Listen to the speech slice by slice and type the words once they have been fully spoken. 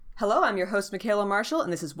Hello, I'm your host, Michaela Marshall,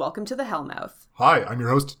 and this is Welcome to the Hellmouth. Hi, I'm your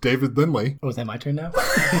host, David Lindley. Oh, is that my turn now?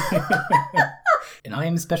 And I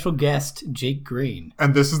am special guest, Jake Green.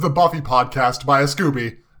 And this is the Buffy podcast by a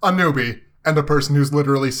Scooby, a newbie, and a person who's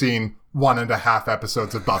literally seen 1.5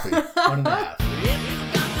 episodes of Buffy. 1.5.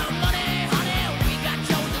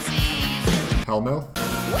 Hellmouth?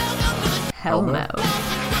 Hellmouth.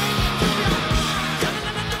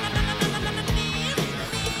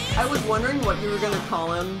 I was wondering what you were going to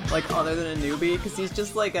call him, like, other than a newbie, because he's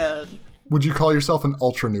just like a... Would you call yourself an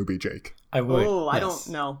ultra newbie, Jake? I would. Oh, yes. I don't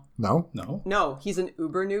know. No? No? No, he's an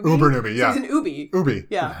uber newbie. Uber newbie, yeah. So he's an ubi. Ubi.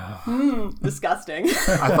 Yeah. Disgusting.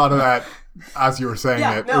 I thought of that as you were saying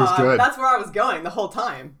it. No, it was good. That's where I was going the whole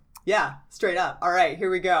time. Yeah, straight up. All right,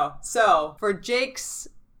 here we go. So, for Jake's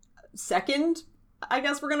second, I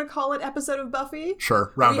guess we're going to call it episode of Buffy.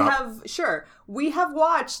 Sure, round up. We have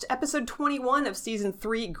watched episode 21 of season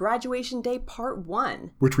 3, Graduation Day Part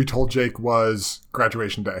 1. Which we told Jake was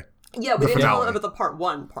Graduation Day. Yeah, we didn't tell him about the Part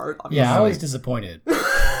 1 part, obviously. Yeah, I was disappointed.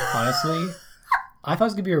 Honestly. I thought it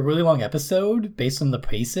was going to be a really long episode based on the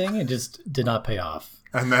pacing. It just did not pay off.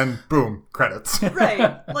 And then, boom, credits.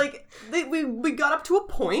 Right. Like, we got up to a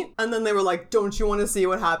point, and then they were like, don't you want to see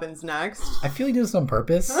what happens next? I feel like you did this on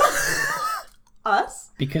purpose. Us?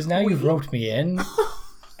 Because now you've roped me in,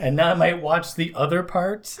 and now I might watch the other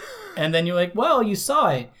part, and then you're like, well, you saw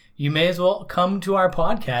it. You may as well come to our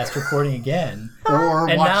podcast recording again. Or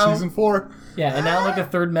and watch now, season 4. Yeah, and now I'm like a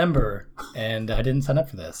third member, and I didn't sign up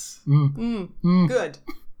for this. Good.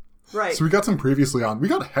 Right. So we got some previously on. We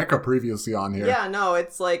got hecka previously on here. Yeah, no,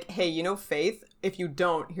 it's like, hey, you know Faith? If you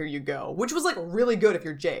don't, here you go. Which was like really good if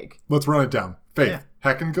you're Jake. Let's run it down. Faith,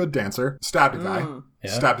 heckin' good dancer. Stabbed a guy.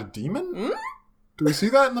 Yeah. Stabbed a demon? Do we see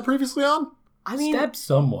that in the previously on? I mean, Stabbed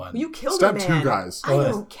someone. you killed Stabbed a man. 2 guys. I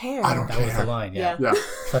don't care. I don't That was care. the line, yeah. Yeah.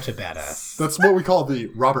 Such a badass. That's what we call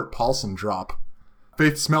the Robert Paulson drop.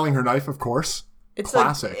 Faith smelling her knife, of course. It's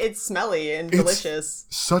Classic. It's smelly and It's delicious.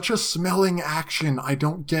 Such a smelling action. I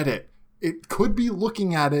don't get it. It could be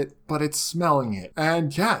looking at it, but it's smelling it.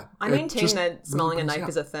 And yeah. I maintain that smelling a knife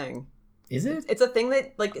is a thing. Is it? It's a thing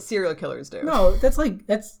that like serial killers do. No, that's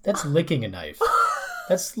licking a knife.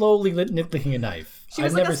 That's slowly licking a knife. She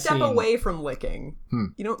was like a step away from licking.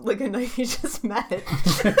 You don't lick a knife, you just met it.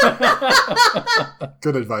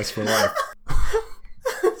 Good advice for life.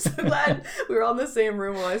 So glad we were all in the same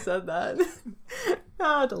room while I said that.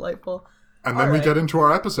 Delightful. And then we get into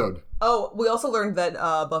our episode. Oh, we also learned that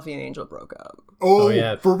Buffy and Angel broke up. Oh,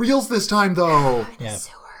 yeah. For reals this time, though. Yeah.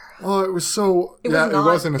 Oh, it was so... It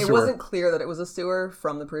was in a sewer. It wasn't clear that it was a sewer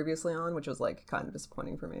from the previously on, which was like kind of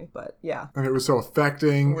disappointing for me. But yeah. And it was so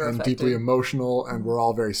affecting and deeply emotional, and we're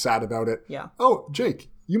all very sad about it. Yeah. Oh,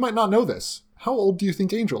 Jake, you might not know this. How old do you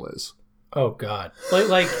think Angel is? Oh God.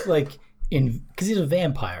 Like because he's a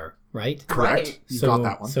vampire, right? Correct. Right. You got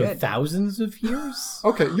that one. So Good. thousands of years?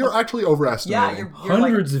 Okay, you're actually overestimating. Yeah, you're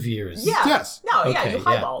Hundreds like, of years. Yeah. Yes. No, yeah, Okay, you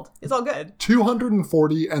highballed. It's all good.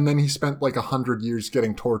 240, and then he spent like 100 years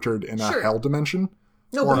getting tortured in a hell dimension.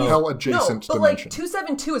 No, or but hell adjacent but dimension. like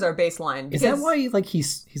 272 is our baseline. Is that why like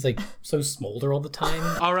he's like so smolder all the time?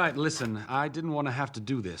 All right, listen, I didn't want to have to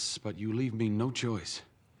do this, but you leave me no choice.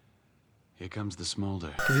 Here comes the smolder.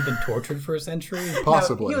 Because he's been tortured for a century?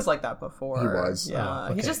 Possibly. No, he was like that before. He was. Yeah. Oh,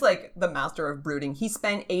 okay. He's just like the master of brooding. He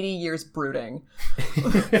spent 80 years brooding.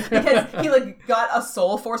 Because he like got a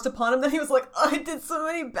soul forced upon him. Then he was like, I did so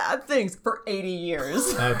many bad things for 80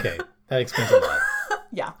 years. Okay. That explains a lot.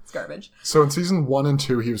 Yeah, it's garbage. So in season 1 and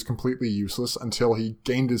 2, he was completely useless until he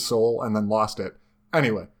gained his soul and then lost it.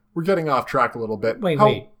 Anyway, we're getting off track a little bit. Wait.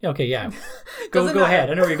 Okay, yeah. Go Doesn't matter. ahead.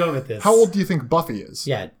 I know where you're going with this. How old do you think Buffy is?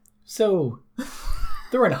 Yeah. So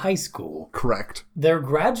they're in high school. Correct. They're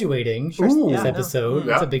graduating Ooh. this episode.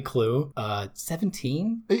 Yeah. That's a big clue.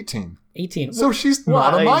 17? 18. 18. So she's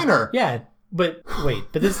not a minor. Yeah. But wait,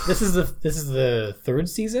 but this is the third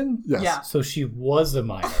season? Yes. Yeah. So she was a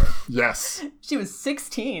minor. Yes. She was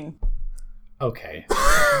 16. Okay.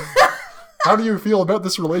 How do you feel about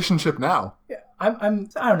this relationship now? I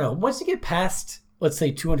don't know. Once you get past, let's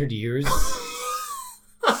say 200 years,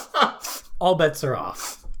 all bets are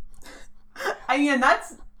off. I mean,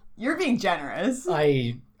 you're being generous.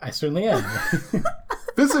 I certainly am.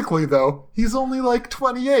 Physically, though, he's only like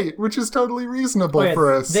 28, which is totally reasonable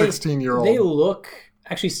for a 16-year-old. They look...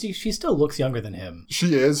 Actually, she still looks younger than him.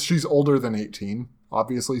 She is. She's older than 18.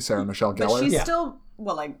 Obviously, Sarah Michelle Gellar. But she's still,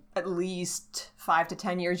 well, like, at least 5 to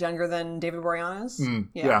 10 years younger than David Boreanaz.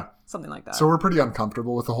 yeah. Something like that. So we're pretty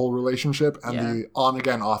uncomfortable with the whole relationship, and the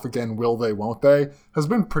on-again, off-again, will they, won't they, has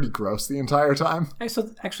been pretty gross the entire time. So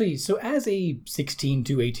as a 16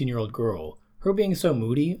 to 18-year-old girl, her being so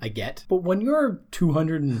moody, I get. But when you're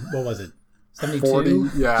 200 and, what was it? 72?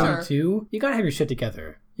 40, yeah. 42? You gotta have your shit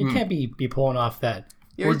together. You can't be pulling off that.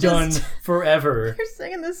 You're We're done forever. You're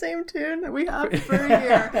singing the same tune that we have for a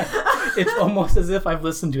year. It's almost as if I've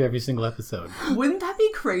listened to every single episode. Wouldn't that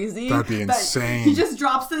be crazy? That'd be insane. He just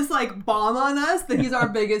drops this like bomb on us that he's our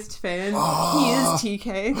biggest fan. He is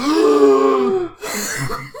TK.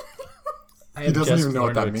 He doesn't even know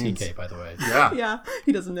what that means. TK, by the way. Yeah. Yeah,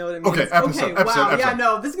 he doesn't know what it means. Okay, episode. Yeah,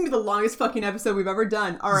 no, this is gonna be the longest fucking episode we've ever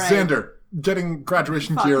done. All right. Xander, getting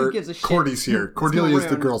graduation Fuck, gear. who gives a shit? Cordy's here. Cordelia is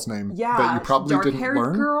the maroon. girl's name Yeah, that you probably didn't dark-haired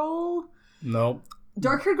learn. girl. Nope.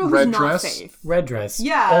 Dark-haired girl Red who's dress? not Faith. Red dress.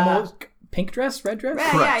 Yeah. Almost pink dress? Red dress?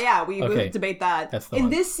 Yeah. We Okay. debate that. That's the In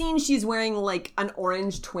one. this scene, she's wearing like an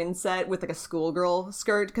orange twin set with like a schoolgirl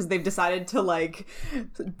skirt because they've decided to like,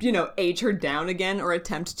 age her down again or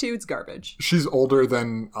attempt to. It's garbage. She's older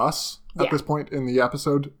than us at Yeah. this point in the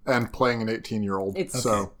episode and playing an 18-year-old.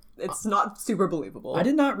 It's not super believable. I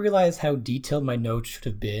did not realize how detailed my notes should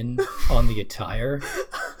have been on the attire.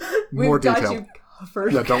 More We've got detail. you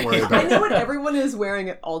covered. Yeah, don't worry I about it. know what everyone is wearing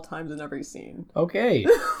at all times in every scene. Okay.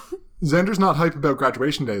 Xander's not hype about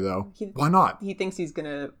graduation day, though. Why not? He thinks he's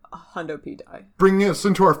gonna hundo P die. Bringing us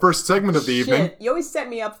into our first segment of the evening. Shit, you always set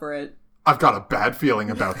me up for it. I've got a bad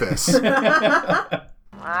feeling about this.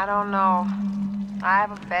 I don't know. I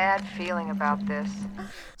have a bad feeling about this.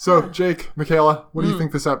 So, Jake, Michaela, what do you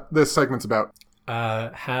think this segment's about?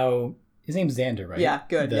 How his name's Xander, right? Yeah,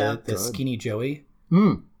 good, The yeah. skinny Joey.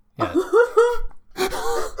 Yeah.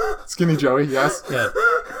 Skinny Joey, yes. Yeah.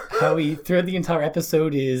 How he throughout the entire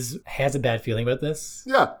episode has a bad feeling about this.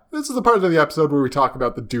 Yeah, this is the part of the episode where we talk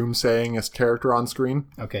about the doomsayingest character on screen.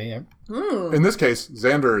 Okay, yeah. In this case,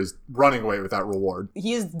 Xander is running away with that reward.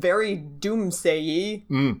 He is very doomsay-y.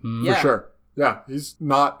 For sure. Yeah, he's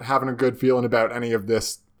not having a good feeling about any of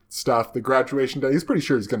this stuff. The graduation day, he's pretty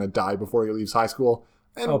sure he's going to die before he leaves high school.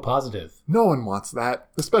 Oh, positive. No one wants that,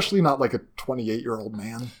 especially not like a 28-year-old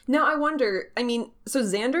man. Now, I wonder, so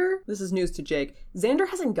Xander, this is news to Jake, Xander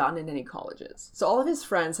hasn't gotten into any colleges. So all of his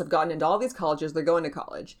friends have gotten into all these colleges, they're going to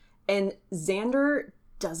college. And Xander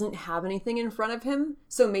doesn't have anything in front of him.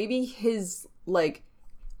 So maybe his,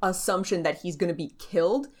 assumption that he's going to be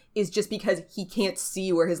killed is just because he can't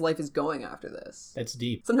see where his life is going after this. That's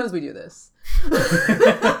deep. Sometimes we do this.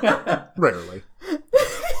 Rarely.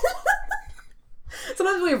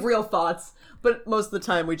 Sometimes we have real thoughts, but most of the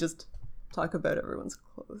time we just talk about everyone's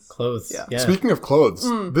clothes. Clothes. Yeah. Yeah. Speaking of clothes,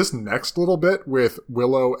 this next little bit with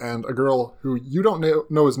Willow and a girl who you don't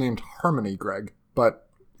know is named Harmony, Greg, but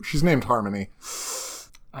she's named Harmony.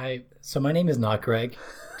 So my name is not Greg.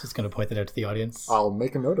 Just going to point that out to the audience. I'll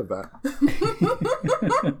make a note of that.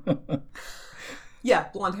 Yeah,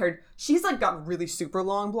 blonde haired. She's got really super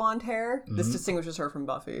long blonde hair. This distinguishes her from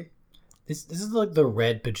Buffy. This is like the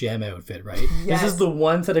red pajama outfit, right? Yes. This is the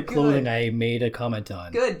one set of clothing Good. I made a comment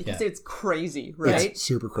on. Good, because it's crazy, right? It's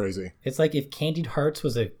super crazy. It's like if Candied Hearts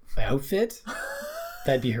was a outfit,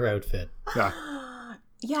 that'd be her outfit. Yeah.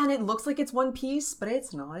 Yeah, and it looks like it's one piece, but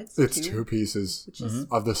it's not. It's two pieces which is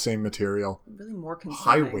of the same material. really more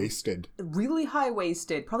concerning. High-waisted. Really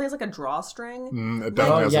high-waisted. Probably has a drawstring. It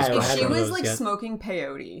definitely has yeah, this I If had she one of was those, yeah. smoking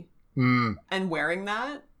peyote and wearing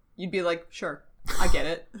that, you'd be like, sure, I get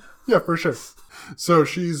it. Yeah, for sure. So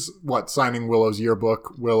she's, signing Willow's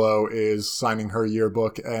yearbook. Willow is signing her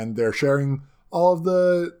yearbook, and they're sharing all of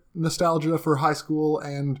the nostalgia for high school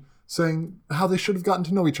and saying how they should have gotten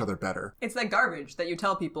to know each other better. It's that garbage that you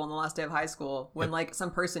tell people on the last day of high school when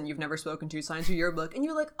some person you've never spoken to signs your yearbook and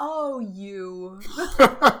you're like, oh, you.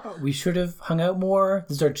 We should have hung out more.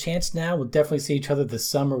 This is our chance now. We'll definitely see each other this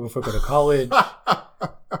summer before we go to college.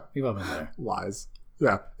 We've all been there. Lies.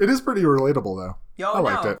 Yeah, it is pretty relatable, though. Yo, I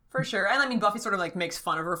liked no, it. for sure. And Buffy sort of makes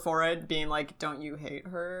fun of her for it, being like, don't you hate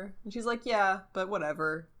her? And she's like, yeah, but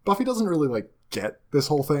whatever. Buffy doesn't really, get this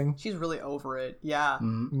whole thing. She's really over it. Yeah.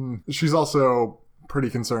 She's also pretty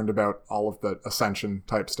concerned about all of the Ascension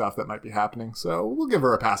type stuff that might be happening, so we'll give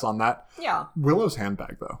her a pass on that. Yeah. Willow's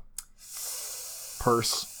handbag, though.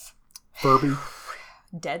 Purse. Furby.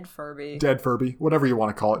 Dead Furby. Dead Furby. Whatever you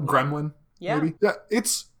want to call it. Gremlin, Yeah. maybe? Yeah,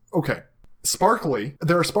 it's... Okay. Sparkly.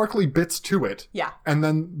 There are sparkly bits to it. Yeah. And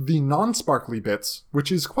then the non-sparkly bits,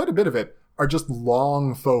 which is quite a bit of it, are just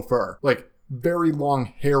long faux fur. Very long,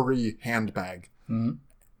 hairy handbag.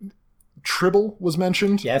 Tribble was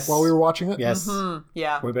mentioned Yes. while we were watching it. Yes.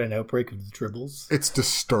 Yeah. We're about an outbreak of the tribbles. It's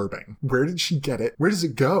disturbing. Where did she get it? Where does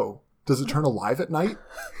it go? Does it turn alive at night?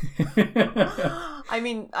 I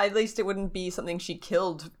mean, at least it wouldn't be something she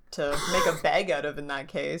killed to make a bag out of in that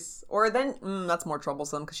case. Or then, that's more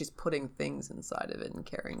troublesome because she's putting things inside of it and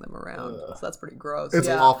carrying them around. So that's pretty gross. It's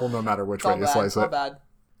awful no matter which way you slice it. Bad.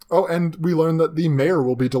 Oh, and we learned that the mayor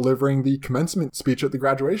will be delivering the commencement speech at the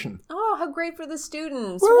graduation. Oh, how great for the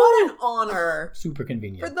students. Woo! What an honor. Super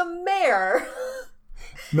convenient. For the mayor.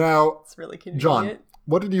 Now, It's really convenient. John,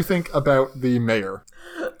 what did you think about the mayor?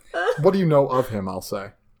 What do you know of him, I'll say?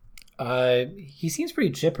 He seems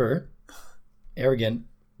pretty chipper. Arrogant.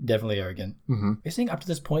 Definitely arrogant. Mm-hmm. Are you saying up to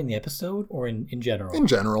this point in the episode or in general? In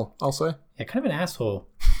general, I'll say. Yeah, kind of an asshole.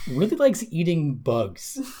 Really likes eating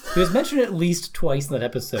bugs. He was mentioned at least twice in that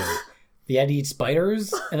episode. He had to eat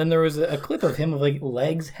spiders, and then there was a clip of him with like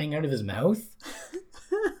legs hanging out of his mouth.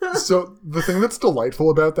 So the thing that's delightful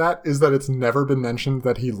about that is that it's never been mentioned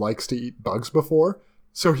that he likes to eat bugs before.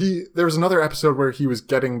 So there was another episode where he was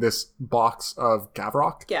getting this box of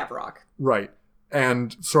Gavrock. Gavrock. Right.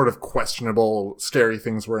 And sort of questionable, scary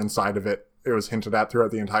things were inside of it. It was hinted at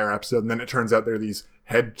throughout the entire episode. And then it turns out they're these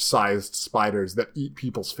head-sized spiders that eat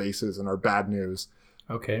people's faces and are bad news.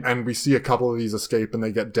 Okay. And we see a couple of these escape and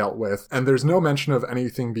they get dealt with. And there's no mention of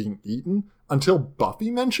anything being eaten until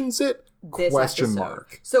Buffy mentions it. This Question episode.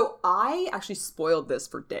 mark. So I actually spoiled this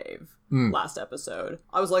for Dave last episode.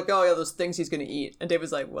 I was like, oh yeah, those things he's going to eat. And Dave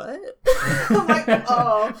was like, what? I'm like,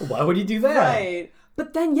 oh. Why would you do that? Right.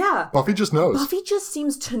 But then, yeah. Buffy just knows. Buffy just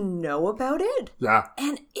seems to know about it. Yeah.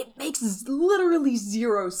 And it makes literally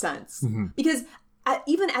zero sense. Mm-hmm. Because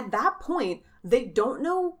even at that point, they don't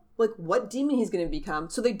know like what demon he's going to become.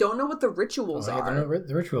 So they don't know what the rituals Oh, yeah, are. they know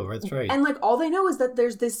the ritual, that's right. And like all they know is that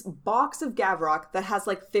there's this box of Gavrock that has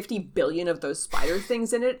like 50 billion of those spider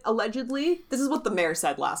things in it, allegedly. This is what the mayor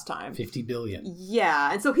said last time. 50 billion.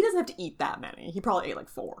 Yeah, and so he doesn't have to eat that many. He probably ate like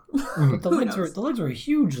 4. But the legs were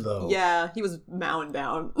huge though. Yeah, he was mowing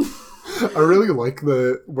down. I really like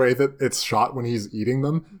the way that it's shot when he's eating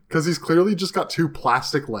them, because he's clearly just got 2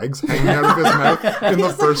 plastic legs hanging out of his mouth in the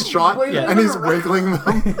first shot, wiggling and he's them around. wiggling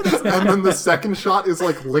them. And then the second shot is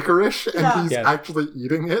like licorice, and he's Yeah. actually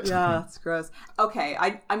eating it. Yeah, it's gross. Okay,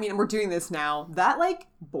 I mean, we're doing this now. That, like,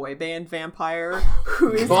 boy band vampire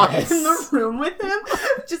who is Yes. in the room with him,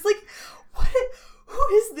 just like,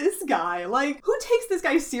 who is this guy? Like, who takes this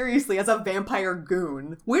guy seriously as a vampire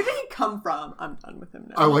goon? Where did he come from? I'm done with him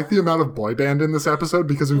now. I like the amount of boy band in this episode,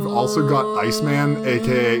 because we've also got Iceman,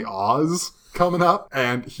 aka Oz, coming up,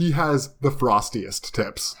 and he has the frostiest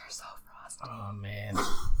tips. They're so frosty. Oh man.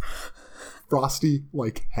 Frosty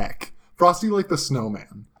like heck. Frosty like the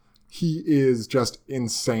snowman. He is just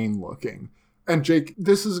insane looking. And Jake,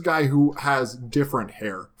 this is a guy who has different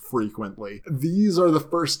hair frequently. These are the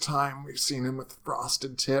first time we've seen him with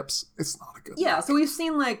frosted tips. It's not a good Yeah, look. so we've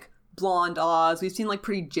seen, like, blonde Oz. We've seen, like,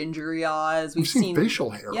 pretty gingery Oz. We've seen facial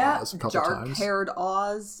hair Oz a couple times. dark-haired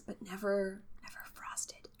Oz, but never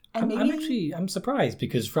frosted. And maybe... I'm surprised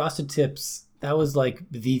because frosted tips, that was like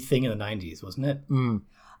the thing in the 90s, wasn't it?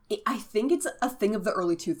 I think it's a thing of the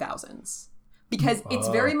early 2000s. Because it's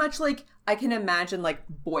very much like, I can imagine like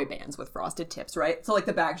boy bands with frosted tips, right? So like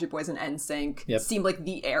the Backstreet Boys and NSYNC seemed like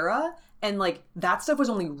the era. And like that stuff was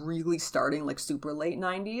only really starting like super late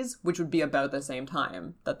 90s, which would be about the same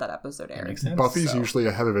time that episode aired. Makes sense. Buffy's usually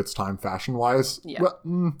ahead of its time fashion-wise. Yeah.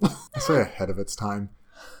 Well, I say ahead of its time.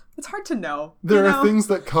 It's hard to know. There are things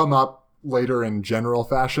that come up later in general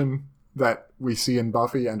fashion that we see in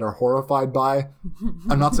Buffy and are horrified by.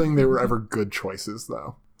 I'm not saying they were ever good choices,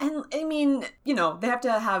 though. And I mean, you know, they have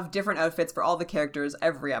to have different outfits for all the characters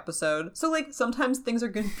every episode. So like sometimes things are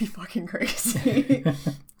going to be fucking crazy.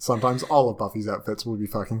 Sometimes all of Buffy's outfits will be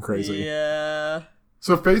fucking crazy. Yeah.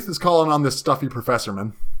 So Faith is calling on this stuffy professor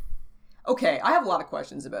man. Okay, I have a lot of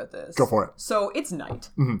questions about this. Go for it. So it's night.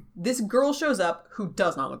 Mm-hmm. This girl shows up who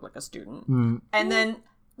does not look like a student. And then,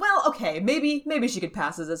 well, okay, maybe she could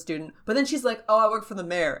pass as a student. But then she's like, oh, I work for the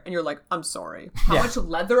mayor. And you're like, I'm sorry. How much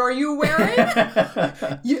leather are you wearing?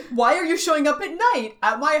 Why are you showing up at night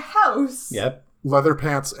at my house? Yep. Leather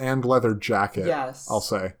pants and leather jacket. Yes. I'll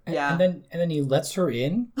say. Yeah. And then he lets her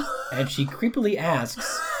in, and she creepily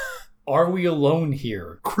asks, "Are we alone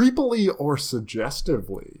here?" Creepily or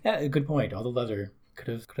suggestively. Yeah, good point. All the leather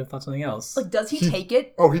could have thought something else. Like, does he take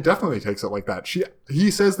it? Oh, he definitely takes it like that. He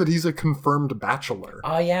says that he's a confirmed bachelor.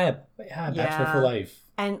 Oh yeah, Bachelor for Life.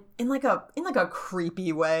 And in like a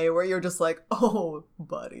creepy way where you're just like, oh,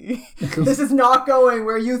 buddy, this is not going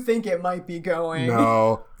where you think it might be going.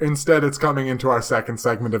 No. Instead, it's coming into our second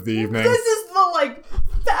segment of the evening. This is the like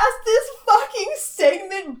fastest fucking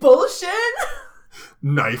segment bullshit.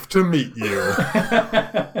 Knife to meet you.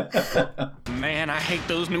 Man, I hate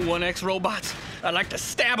those new 1X robots. I'd like to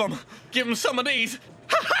stab them. Give them some of these.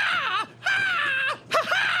 Ha ha! Ha!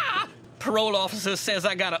 parole officer says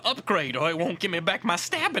I gotta upgrade or he won't give me back my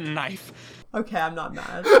stabbing knife. Okay, I'm not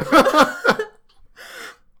mad.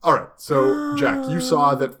 All right, so Jack, you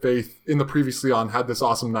saw that Faith in the previously on had this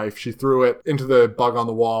awesome knife. She threw it into the bug on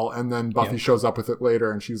the wall, and then Buffy shows up with it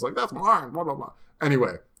later, and she's like, "That's mine." Blah blah blah.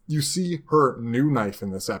 Anyway, you see her new knife in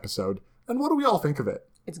this episode, and what do we all think of it?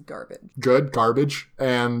 It's garbage. Good, garbage.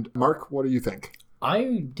 And Mark, what do you think?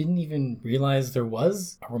 I didn't even realize there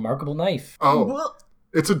was a remarkable knife. Oh, Well,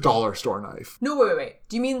 it's a dollar store knife. no, wait.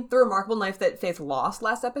 Do you mean the remarkable knife that Faith lost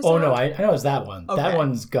last episode? Oh, no, I know it's that one. Okay. That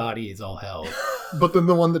one's gaudy as all hell. But then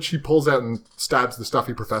the one that she pulls out and stabs the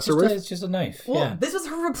stuffy professor with, It's just a knife. Well, yeah. this was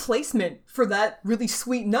her replacement for that really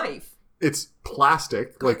sweet knife. it's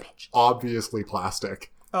plastic, like Garbage. obviously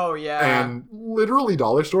plastic. Oh, yeah. And literally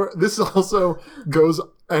dollar store. This also goes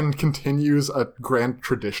and continues a grand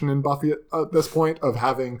tradition in Buffy at this point of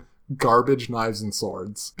having garbage knives and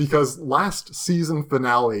swords. Because last season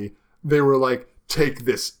finale, they were like, take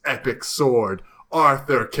this epic sword.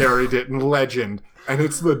 Arthur carried it in legend. And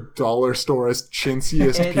it's the dollar store's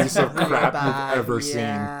chintziest piece of real crap bad, you've ever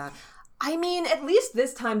yeah. I mean, at least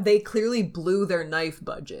this time they clearly blew their knife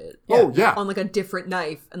budget. seen. Oh, yeah. On like a different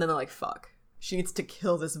knife. And then they're like, fuck. She needs to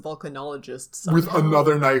kill this volcanologist somehow. With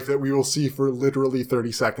another knife that we will see for literally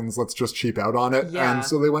 30 seconds. Let's just cheap out on it. Yeah. And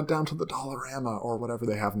so they went down to the Dollarama or whatever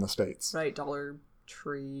they have in the States. Right, Dollar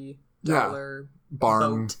Tree, Yeah. Dollar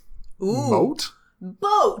Barn. Boat. Ooh, Moat?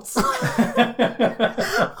 boats!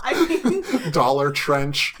 I mean, Dollar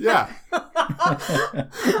Trench. Yeah.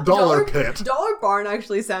 Dollar Pit. Dollar Barn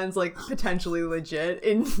actually sounds like potentially legit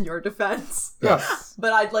in your defense. Yeah.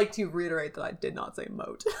 But I'd like to reiterate that I did not say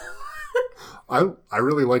moat. I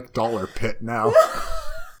really like Dollar Pit now. It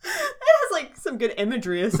has like some good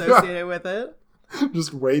imagery associated with it.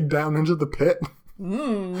 Just wade down into the pit.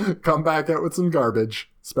 Come back out with some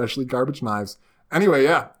garbage, especially garbage knives. Anyway,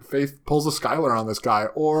 yeah, Faith pulls a Skylar on this guy,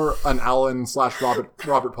 or an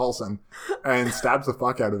Alan/Robert Paulson, and stabs the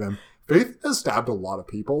fuck out of him. Faith has stabbed a lot of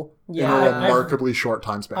people Yeah, in a remarkably short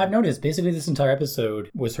time span. I've noticed basically this entire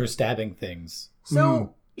episode was her stabbing things.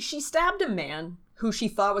 So she stabbed a man who she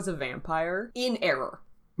thought was a vampire in error.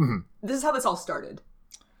 Mhm. This is how this all started.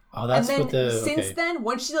 Oh, that's and then what the... since okay. then,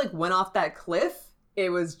 once she like went off that cliff, it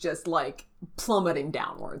was just like plummeting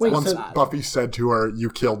downwards. Wait, after Once that. Buffy said to her, "You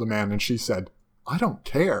killed a man," and she said, "I don't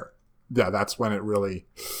care." Yeah, that's when it really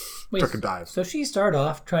took a dive. So she started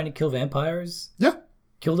off trying to kill vampires, Yeah,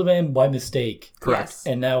 killed a man by mistake, correct. Yes.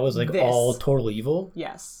 and now was like This. all total evil?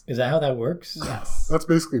 Yes. Is that how that works? Yes. That's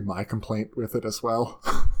basically my complaint with it as well.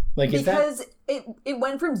 Like, is that... Because it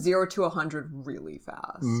went from 0 to 100 really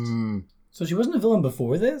fast. So she wasn't a villain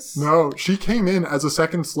before this? No, she came in as a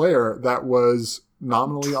second Slayer that was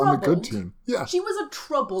nominally on the good Troubled. team. Yeah. She was a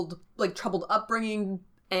troubled upbringing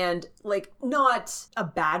and like not a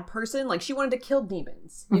bad person. Like she wanted to kill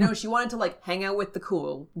demons. You know, she wanted to like hang out with the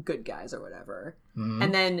cool good guys or whatever.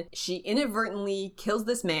 And then she inadvertently kills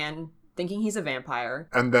this man thinking he's a vampire.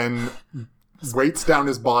 And then weights down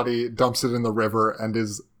his body, dumps it in the river, and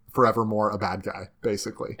is forevermore a bad guy,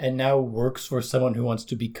 basically. And now works for someone who wants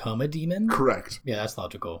to become a demon? Correct. Yeah, that's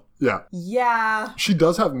logical. Yeah. Yeah. She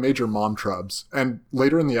does have major mom trubs. And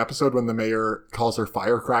later in the episode when the mayor calls her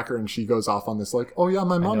firecracker and she goes off on this like, oh yeah,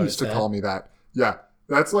 my mom used noticed to that. call me that. Yeah.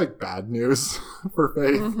 That's like bad news for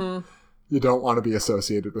Faith. You don't want to be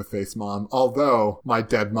associated with Faith's mom. Although, my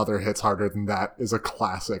dead mother hits harder than that is a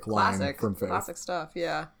classic line from Faith. Classic stuff,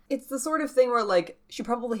 yeah. It's the sort of thing where like she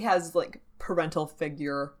probably has like parental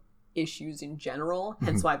figure issues in general,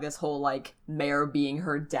 hence why this whole like mayor being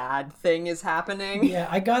her dad thing is happening. Yeah,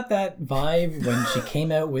 I got that vibe when she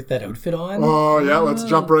came out with that outfit on. Oh, yeah, let's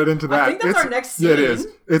jump right into that. I think that's our next Yeah, it scene. is.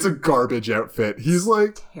 It's a garbage outfit. He's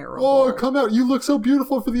like, Terrible. oh, come out. You look so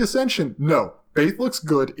beautiful for the Ascension. No. Faith looks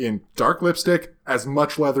good in dark lipstick, as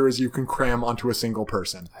much leather as you can cram onto a single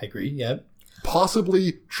person. I agree, yep.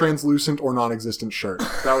 Possibly translucent or non-existent shirt.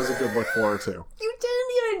 That was a good look for her, too. You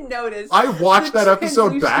didn't even notice. I watched the that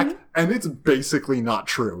episode back, translucent- and it's basically not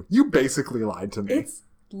true. You basically lied to me. It's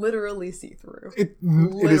literally see-through. It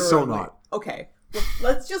is so Literally. not. Okay, well,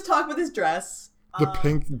 let's just talk about this dress. The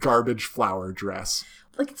pink garbage flower dress.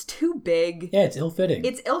 Like, it's too big. Yeah, it's ill-fitting.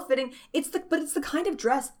 It's ill-fitting. But it's the kind of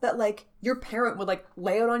dress that, like, your parent would, like,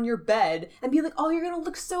 lay out on your bed and be like, oh, you're gonna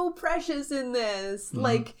look so precious in this.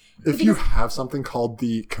 Like... If you have something called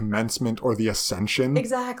the commencement or the ascension,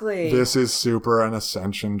 Exactly. this is super an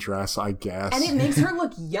ascension dress, I guess. And it makes her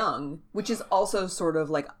look young, which is also sort of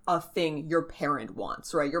like a thing your parent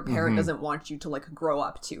wants, right? Your parent doesn't want you to like grow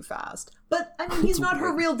up too fast. But I mean, he's not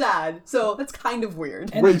her real dad, so that's kind of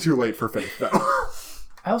weird. Way too late for Faith, though.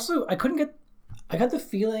 I I got the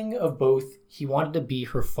feeling of both he wanted to be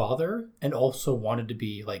her father and also wanted to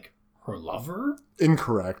be, like, her lover?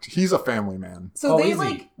 Incorrect. He's a family man. So is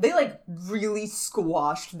they really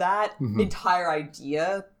squashed that entire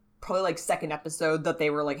idea. Probably like second episode that they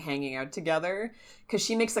were like hanging out together. Because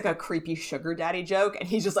she makes like a creepy sugar daddy joke and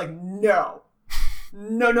he's just like, no.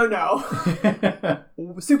 No.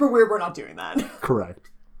 Super weird, we're not doing that. Correct.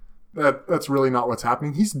 That's really not what's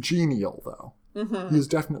happening. He's genial, though. He is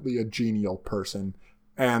definitely a genial person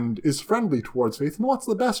and is friendly towards Faith and wants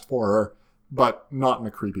the best for her, but not in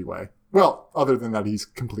a creepy way. Well, other than that, he's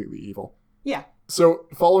completely evil. Yeah. So,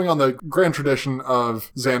 following on the grand tradition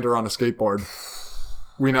of Xander on a skateboard,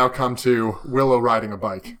 we now come to Willow riding a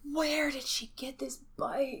bike. Where did she get this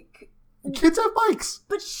bike? Kids have bikes.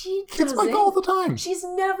 But she Kids doesn't. bike all the time. She's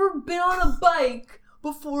never been on a bike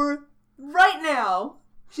before right now.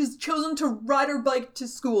 She's chosen to ride her bike to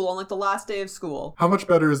school on like the last day of school. How much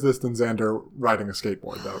better is this than Xander riding a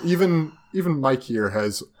skateboard, though? Even Mike here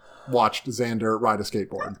has watched Xander ride a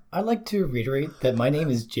skateboard. I'd like to reiterate that my name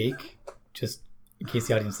is Jake, just in case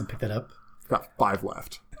the audience didn't pick that up. Got 5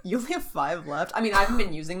 left. You only have 5 left. I mean, I haven't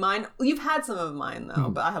been using mine. You've had some of mine, though,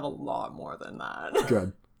 but I have a lot more than that.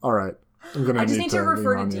 Good. All right. I'm gonna I just need to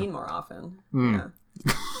refer to lean on Dean you. more often. Yeah.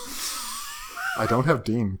 I don't have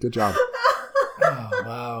Dean. Good job. Oh,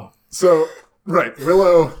 wow. So, right,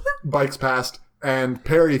 Willow bikes past, and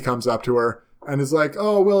Perry comes up to her and is like,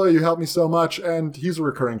 oh, Willow, you helped me so much. And he's a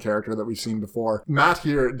recurring character that we've seen before. Matt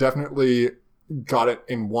here definitely got it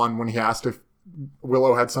in one when he asked if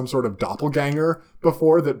Willow had some sort of doppelganger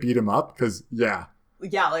before that beat him up, because, yeah.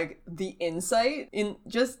 Yeah, like, the insight in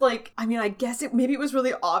just, like, I mean, I guess maybe it was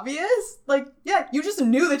really obvious. Like, yeah, you just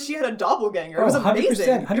knew that she had a doppelganger. It was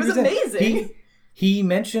amazing. 100%. It was amazing. He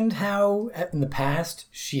mentioned how in the past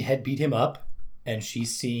she had beat him up and she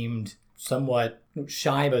seemed somewhat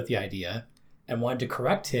shy about the idea and wanted to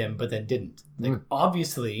correct him, but then didn't. Like,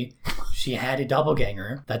 obviously, she had a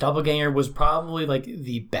doppelganger. That doppelganger was probably like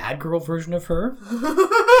the bad girl version of her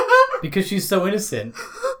because she's so innocent.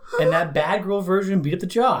 And that bad girl version beat up the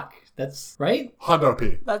jock. That's right? Hondo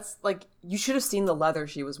P. That's, like, you should have seen the leather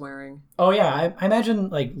she was wearing. Oh, yeah. I imagine,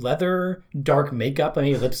 like, leather, dark makeup,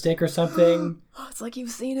 maybe lipstick or something. It's like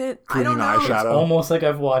you've seen it. Green I don't know. eyeshadow. Almost like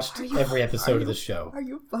I've watched every episode of the show. Are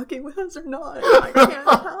you fucking with us or not? I can't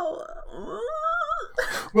tell.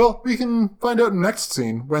 Well, we can find out in next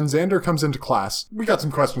scene when Xander comes into class. We got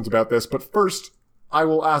some questions about this, but first, I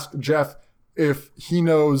will ask Jeff if he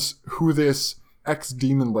knows who this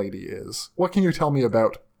ex-demon lady is. What can you tell me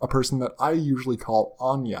about a person that I usually call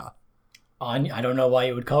Anya? Anya? I don't know why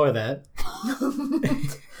you would call her that.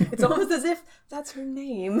 It's almost as if that's her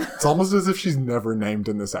name. It's almost as if she's never named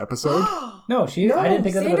in this episode. No, I didn't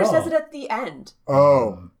pick that up at Xander all. says it at the end.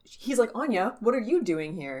 Oh. He's like, Anya, what are you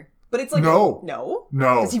doing here? But it's like, No. No?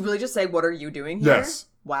 No. Does he really just say, what are you doing here? Yes.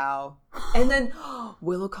 Wow. And then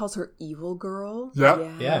Willow calls her evil girl.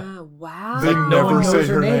 Yep. Yeah. Wow. They No never one knows say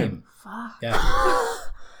her her name. name. Fuck. Yeah.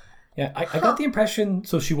 Yeah, I got the impression,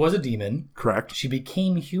 so she was a demon. Correct. She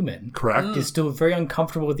became human. Correct. Is still very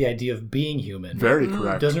uncomfortable with the idea of being human. Very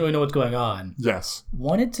correct. Doesn't really know what's going on. Yes.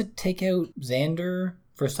 Wanted to take out Xander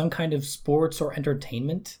for some kind of sports or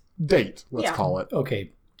entertainment. Date, let's call it.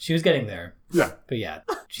 Okay, she was getting there. Yeah. But yeah,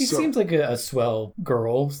 she So- seems like a swell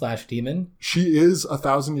girl / demon. She is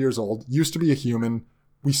 1,000 years old, used to be a human.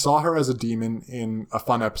 We saw her as a demon in a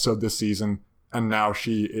fun episode this season, and now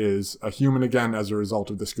she is a human again as a result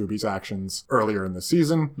of the Scooby's actions earlier in the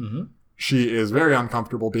season. Mm-hmm. She is very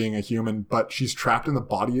uncomfortable being a human, but she's trapped in the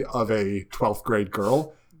body of a 12th grade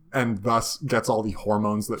girl, and thus gets all the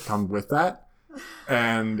hormones that come with that,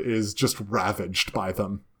 and is just ravaged by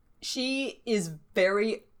them. She is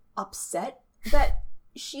very upset that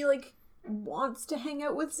she, like, wants to hang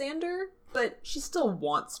out with Xander, but she still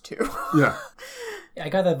wants to. Yeah. I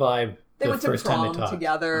got that vibe. They the went to first time prom they talked.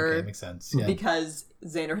 together. Okay, makes sense. Yeah. Because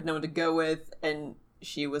Xander had no one to go with, and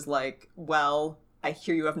she was like, well, I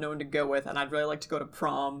hear you have no one to go with, and I'd really like to go to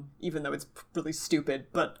prom, even though it's really stupid,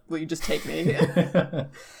 but will you just take me? Yeah.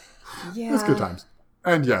 It's good times.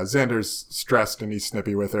 And yeah, Xander's stressed and he's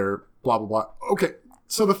snippy with her, blah, blah, blah. Okay,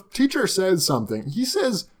 so the teacher says something. He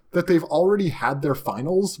says that they've already had their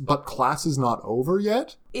finals, but class is not over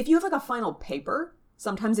yet. If you have, like, a final paper,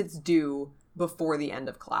 sometimes it's due before the end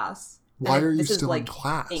of class. Why And are you this is, still in like,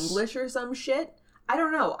 class? English or some shit? I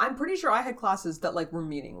don't know. I'm pretty sure I had classes that, like, were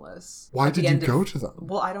meaningless. Why at the did you end go of- to them?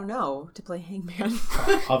 Well, I don't know. To play Hangman.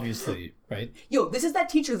 Obviously, right? Yo, this is that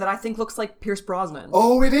teacher that I think looks like Pierce Brosnan.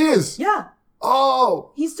 Oh, it is! Yeah.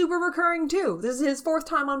 Oh! He's super recurring, too. This is his 4th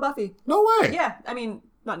time on Buffy. No way! Yeah, I mean,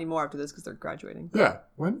 Not anymore after this because they're graduating. Yeah.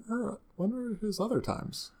 When were his other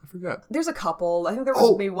times? I forget. There's a couple. I think there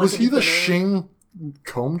was maybe one. Was he the Shing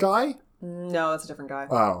comb guy? No, that's a different guy.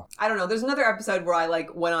 Oh. I don't know. There's another episode where I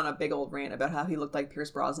went on a big old rant about how he looked like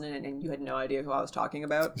Pierce Brosnan and you had no idea who I was talking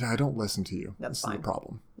about. Yeah, I don't listen to you. That's this fine. Is the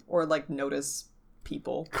problem. Or notice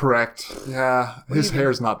people. Correct. Yeah, his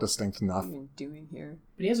hair's not distinct enough. What are you doing here?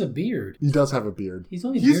 But he has a beard. He does have a beard. He's the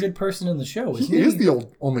only bearded person in the show, isn't he? He is the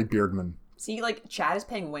only beardman. See, Chad is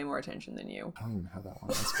paying way more attention than you. I don't even have that one.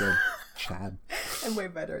 That's good. Chad. I'm way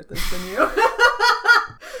better at this than you.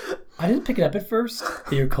 I didn't pick it up at first.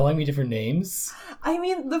 That you're calling me different names. I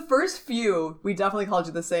mean, the first few, we definitely called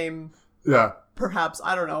you the same, Yeah. perhaps,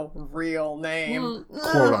 I don't know, real name.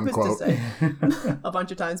 Quote unquote. To say a bunch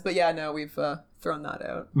of times. But yeah, no, we've thrown that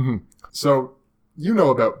out. So, you know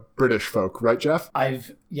about British folk, right, Jeff?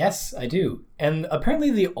 Yes, I do. And apparently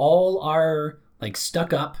they all are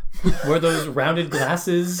stuck up, wear those rounded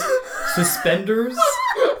glasses, suspenders,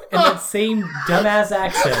 and that same dumbass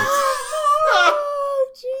accent. Oh,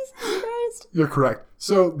 Jesus Christ. You're correct.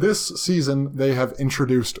 So, this season, they have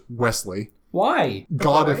introduced Wesley. Why?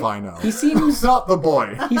 God if I know. He seems Not the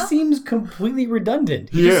boy. he seems completely redundant.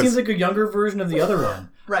 He just is. seems like a younger version of the other one.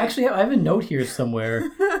 Right. Actually, I have a note here somewhere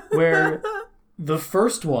where the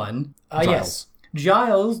first one, yes,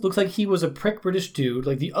 Giles looks like he was a prick British dude,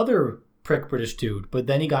 like the other prick British dude, but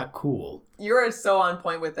then he got cool. You're so on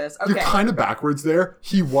point with this. Okay. You're kind of backwards there.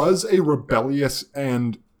 He was a rebellious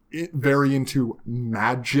and very into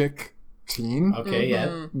magic teen. Okay,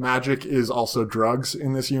 yeah. Magic is also drugs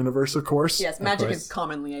in this universe, of course. Yes, magic course. is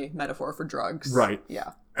commonly a metaphor for drugs. Right.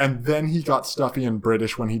 Yeah. And then he got stuffy and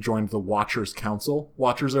British when he joined the Watchers Council.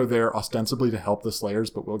 Watchers are there ostensibly to help the Slayers,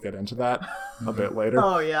 but we'll get into that a bit later.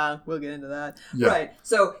 Oh, yeah. We'll get into that. Yeah. Right.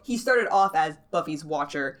 So he started off as Buffy's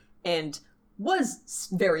Watcher and was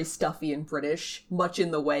very stuffy and British, much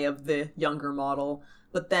in the way of the younger model,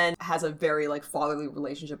 but then has a very fatherly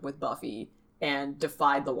relationship with Buffy and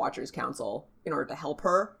defied the Watchers Council in order to help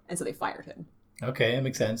her, and so they fired him. Okay, that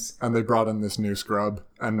makes sense. And they brought in this new scrub,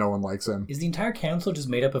 and no one likes him. Is the entire council just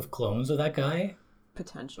made up of clones of that guy?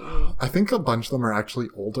 Potentially. I think a bunch of them are actually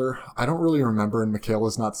older. I don't really remember, and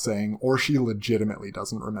Michaela's not saying, or she legitimately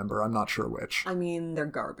doesn't remember. I'm not sure which. I mean, they're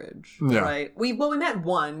garbage, Yeah. right? We met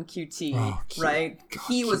one, QT, right? God,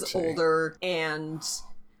 he was QT. older, and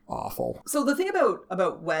Awful. so the thing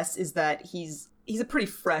about Wes is that he's a pretty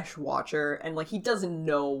fresh watcher, and he doesn't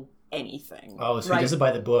know anything. Oh, so right? he does it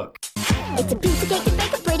by the book. It's a piece of cake to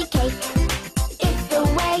bake a pretty cake. If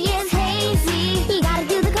the way is hazy, you gotta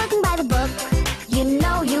do the cooking by the book. You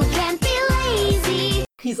know you can't be lazy.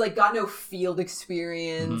 He's got no field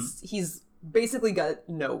experience. He's basically got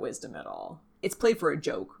no wisdom at all. It's played for a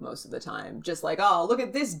joke most of the time. Just oh, look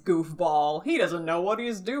at this goofball. He doesn't know what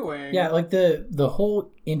he's doing. Yeah, the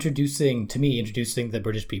whole introducing the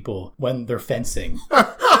British people when they're fencing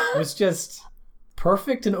was just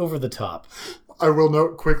perfect and over the top. I will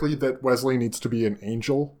note quickly that Wesley needs to be an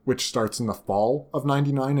angel, which starts in the fall of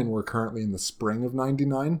 99, and we're currently in the spring of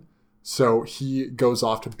 99. So he goes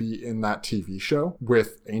off to be in that TV show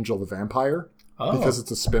with Angel the Vampire because it's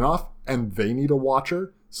a spin-off, and they need a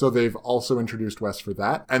watcher. So they've also introduced Wes for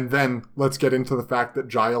that. And then let's get into the fact that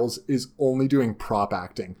Giles is only doing prop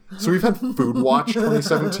acting. So we've had Food Watch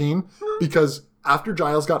 2017 because after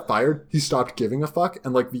Giles got fired, he stopped giving a fuck,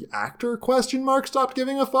 and the actor ? Stopped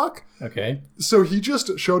giving a fuck. Okay. So he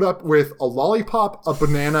just showed up with a lollipop, a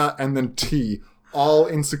banana, and then tea, all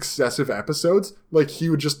in successive episodes. He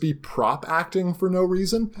would just be prop acting for no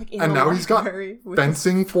reason. And now he's got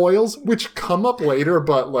fencing foils, which come up later,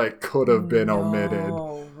 but could have been omitted.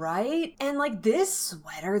 Oh, right? And this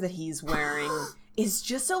sweater that he's wearing is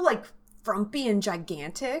just so frumpy and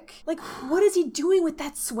gigantic. What is he doing with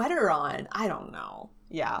that sweater on? I don't know.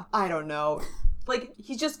 Yeah, I don't know.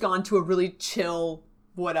 He's just gone to a really chill,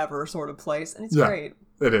 whatever sort of place, and it's great.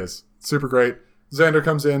 It is. Super great. Xander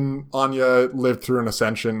comes in, Anya lived through an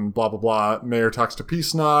ascension, blah, blah, blah. Mayor talks to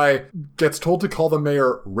Peace Nye, gets told to call the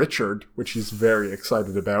mayor Richard, which he's very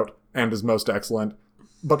excited about, and is most excellent.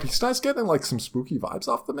 But Peace Nye's getting some spooky vibes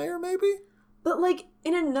off the mayor, maybe? But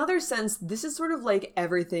in another sense, this is sort of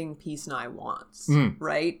everything Peace Nye wants,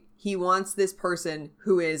 right? He wants this person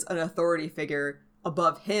who is an authority figure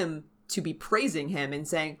above him to be praising him and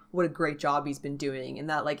saying what a great job he's been doing, and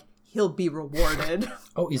that he'll be rewarded.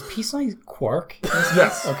 Oh, is Peace Nye Quark?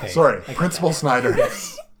 Yes. Okay. Sorry, Principal Snyder.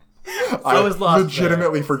 I was lost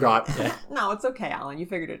legitimately forgot. No, it's okay, Alan. You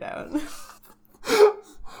figured it out.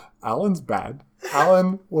 Alan's bad.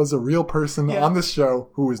 Alan was a real person on this show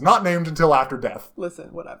who was not named until after death. Listen,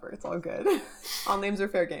 whatever. It's all good. All names are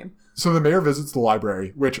fair game. So the mayor visits the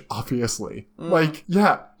library, which obviously, He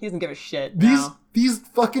doesn't give a shit. These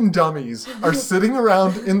fucking dummies are sitting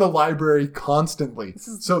around in the library constantly.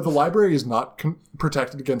 So the library is not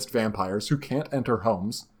protected against vampires who can't enter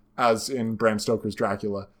homes, as in Bram Stoker's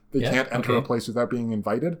Dracula. They can't enter a place without being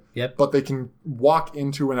invited, but they can walk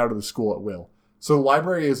into and out of the school at will. So the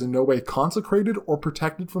library is in no way consecrated or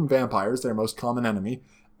protected from vampires, their most common enemy,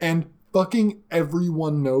 and fucking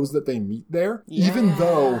everyone knows that they meet there, even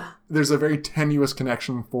though there's a very tenuous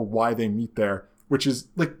connection for why they meet there, which is,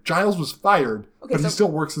 like, Giles was fired, but he still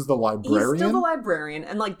works as the librarian. He's still the librarian,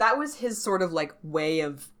 and, like, that was his sort of, like, way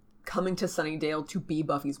of coming to Sunnydale to be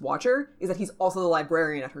Buffy's watcher, is that he's also the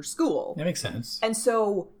librarian at her school. That makes sense. And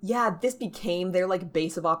so, this became their, like,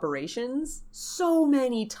 base of operations. So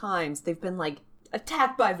many times they've been, like,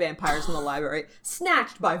 attacked by vampires in the library,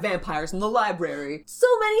 snatched by vampires in the library. So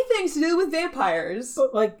many things to do with vampires.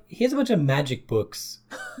 But, like, he has a bunch of magic books.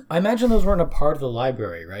 I imagine those weren't a part of the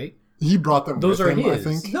library, right? He brought them Those with are him, his. I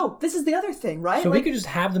think. No, this is the other thing, right? So he could just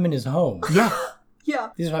have them in his home. Yeah. Yeah.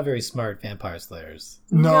 These are not very smart vampire slayers.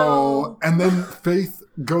 No. And then Faith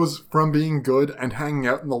goes from being good and hanging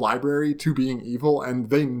out in the library to being evil, and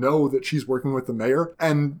they know that she's working with the mayor,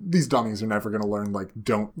 and these dummies are never going to learn, like,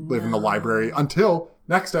 don't live in the library until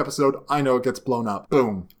next episode, I know it gets blown up.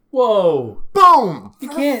 Boom. Whoa. Boom! You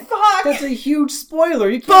can't. Fuck! That's a huge spoiler.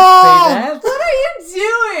 You can't Boom! say that. What are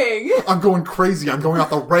you doing? I'm going crazy. I'm going off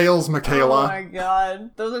the rails, Oh Michaela. my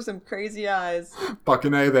god. Those are some crazy eyes.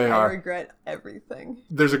 Fucking A, they I are. regret everything.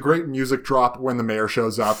 There's a great music drop when the mayor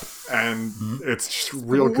shows up, and it's just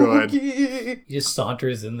real good. Spooky. He just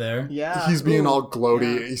saunters in there. Yeah. He's being all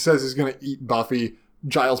gloaty. Yeah. He says he's going to eat Buffy.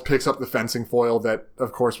 Giles picks up the fencing foil that,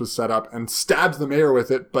 of course, was set up and stabs the mayor with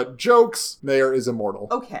it, but jokes, mayor is immortal.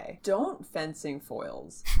 Okay, don't fencing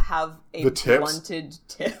foils have a The tips? blunted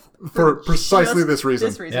tip? For precisely Just this reason.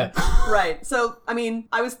 This reason. Right. So, I mean,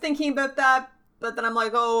 I was thinking about that, but then I'm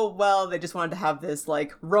like, oh, well, they just wanted to have this,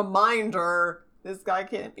 like, reminder this guy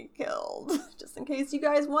can't be killed. Just in case you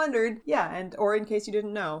guys wondered. Yeah, or in case you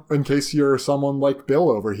didn't know. In case you're someone like Bill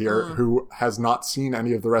over here who has not seen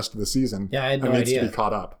any of the rest of the season. Yeah, I had no and needs idea. to be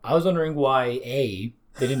caught up. I was wondering why, A,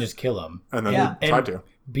 they didn't just kill him. And then Yeah. he tried to.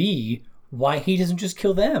 B, why he doesn't just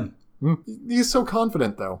kill them. He's so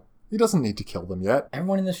confident, though. He doesn't need to kill them yet.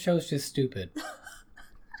 Everyone in this show is just stupid.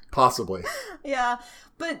 Possibly. Yeah,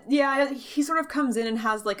 but yeah, he sort of comes in and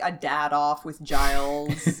has like a dad off with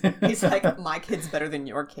Giles. He's like, my kid's better than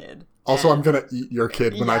your kid. Also, And- I'm going to eat your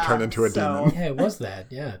kid when I Yeah, turn into a so- demon. Yeah, it was that.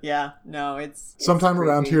 Yeah. Yeah, no, it's Sometime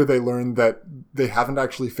around creepy. here, they learned that they haven't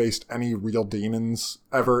actually faced any real demons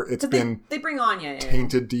ever. It's But been they bring Anya in.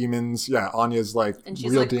 tainted demons. Yeah, Anya's like, And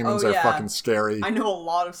she's real like, demons "Oh, are yeah. fucking scary. I know a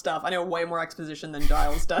lot of stuff. I know way more exposition than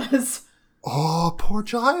Giles does. Oh, poor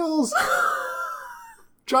Giles.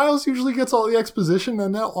 Giles usually gets all the exposition,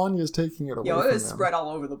 and now Anya's taking it away Yo, from it was him. spread all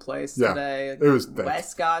over the place Yeah, today. it was thick.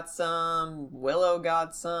 Wes got some, Willow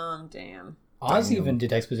got some. Damn, Oz even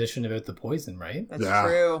did exposition about the poison, right? that's Yeah.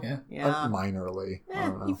 true. Yeah. Yeah. Minorly. I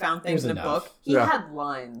don't know. He found things There's in a enough. book. He Yeah. had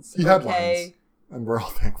lines. He had okay? lines. And we're all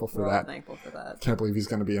thankful for We're all that. thankful for that. Can't believe he's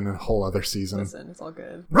going to be in a whole other season. Listen, it's all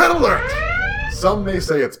good. Red alert! Some may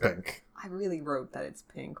say it's pink. I really wrote that it's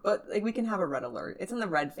pink, but like we can have a red alert. It's in the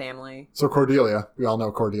red family. So Cordelia, we all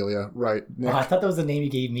know Cordelia, right? Nick? Oh, I thought that was the name you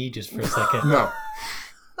gave me just for a second. No.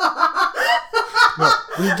 No,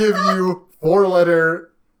 we give you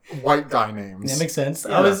 4-letter white guy names. That makes sense.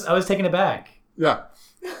 Yeah. I was taken aback. Yeah.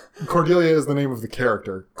 Cordelia is the name of the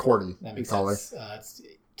character, Cordy, That we makes call her. sense. It's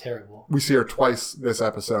terrible. We see her twice this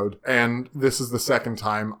episode, and this is the second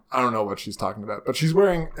time. I don't know what she's talking about, but she's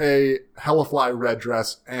wearing a Hellafly red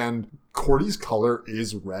dress, and Cordy's color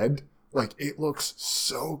is red. Like, it looks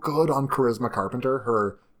so good on Charisma Carpenter,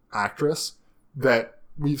 her actress, that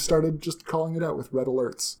we've started just calling it out with red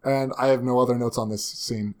alerts. And I have no other notes on this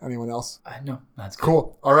scene. Anyone else? No, that's good.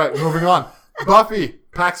 Cool. All right, moving on. Buffy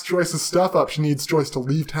packs Joyce's stuff up. She needs Joyce to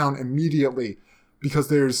leave town immediately because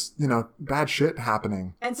there's, bad shit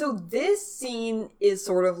happening. And so this scene is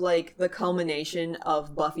sort of like the culmination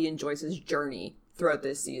of Buffy and Joyce's journey throughout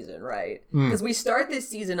this season, right? Because we start this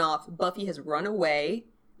season off, Buffy has run away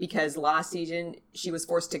because last season she was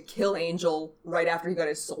forced to kill Angel right after he got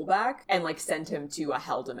his soul back and like sent him to a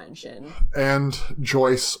hell dimension. And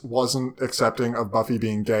Joyce wasn't accepting of Buffy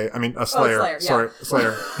being gay. I mean, a Slayer. Slayer, yeah. Sorry, Slayer.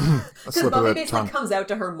 A Because slip of Buffy the basically tongue. comes out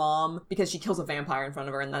to her mom because she kills a vampire in front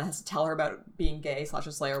of her and then has to tell her about being gay /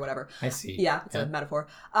 a Slayer or whatever. I see. Yeah, it's a metaphor.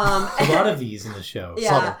 A lot of these in the show. Yeah.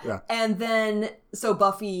 Subtle, yeah. And then, so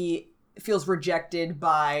Buffy feels rejected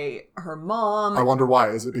by her mom. I wonder why.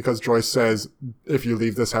 Is it because Joyce says, if you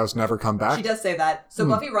leave this house, never come back? She does say that. So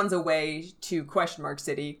Buffy runs away to Question Mark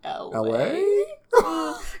City. LA?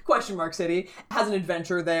 Question Mark City. Has an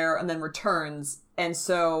adventure there and then returns. And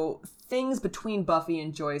so things between Buffy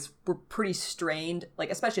and Joyce were pretty strained,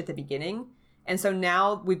 like especially at the beginning. And so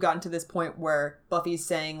now we've gotten to this point where Buffy's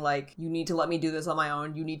saying, like, you need to let me do this on my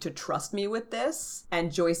own. You need to trust me with this.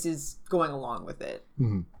 And Joyce is going along with it.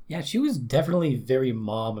 Mm-hmm. Yeah, she was definitely very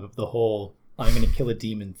mom of the whole I'm going to kill a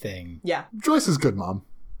demon thing. Yeah. Joyce is good mom.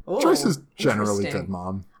 Oh, Joyce is generally interesting. good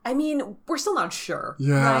mom. I mean, we're still not sure.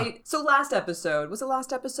 Yeah. Right? So last episode, was it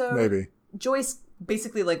last episode? Maybe. Joyce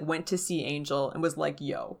basically, like, went to see Angel and was like,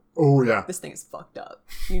 yo, Oh, yeah. this thing is fucked up.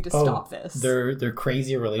 You need to stop this. Their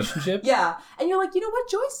crazy relationship? Yeah. And you're like, you know what,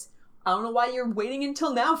 Joyce? I don't know why you're waiting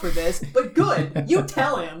until now for this, but good. You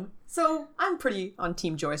tell him. So I'm pretty on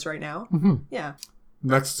Team Joyce right now. Mm-hmm. Yeah.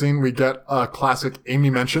 Next scene, we get a classic Amy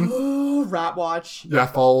mention. Ooh, Rat Watch. Yeah,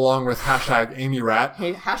 follow along with hashtag AmyRat.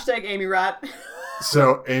 Hey, hashtag Amy Rat.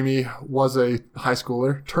 So Amy was a high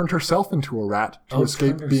schooler, turned herself into a rat to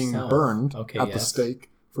escape turned being herself. burned Okay, at the yes. stake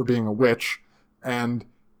for being a witch, and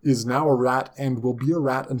is now a rat and will be a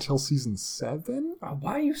rat until season 7?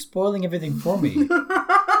 Why are you spoiling everything for me?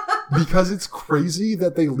 Because it's crazy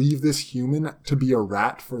that they leave this human to be a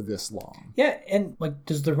rat for this long. Yeah, and like,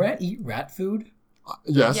 does the rat eat rat food?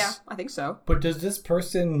 Yes. Yeah, I think so. But does this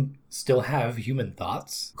person still have human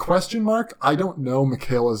thoughts? Question mark? I don't know.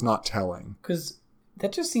 Michaela's not telling. Because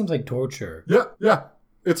that just seems like torture. Yeah.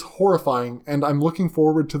 It's horrifying, and I'm looking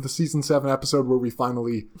forward to the season 7 episode where we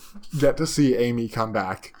finally get to see Amy come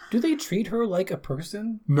back. Do they treat her like a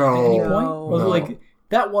person? No. At any point? No. Or like,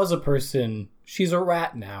 that was a person. She's a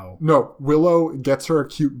rat now. No, Willow gets her a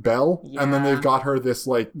cute bell, and then Yeah. they've got her this,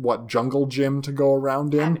 like, jungle gym to go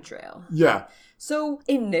around in? Habit trail. Yeah. So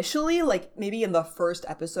initially, like maybe in the first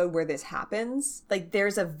episode where this happens, like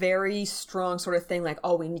there's a very strong sort of thing like,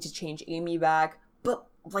 oh, we need to change Amy back. But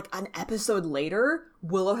like an episode later,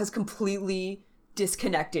 Willow has completely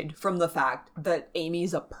disconnected from the fact that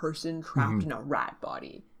Amy's a person trapped in a rat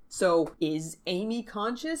body. So is Amy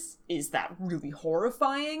conscious? Is that really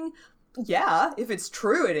horrifying? Yeah, if it's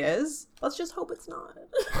true, it is. Let's just hope it's not.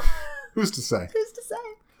 Who's to say? Who's to say?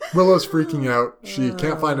 Willow's freaking out. She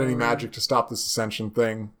can't find any magic to stop this ascension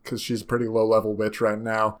thing because she's a pretty low-level witch right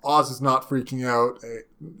now. Oz is not freaking out,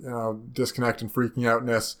 disconnect and freaking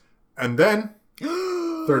outness. And then,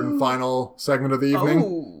 third and final segment of the evening,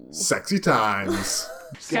 Oh. sexy times.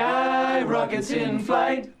 Sky rockets in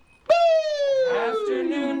flight.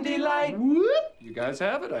 Afternoon delight. You guys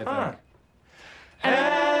have it, I think.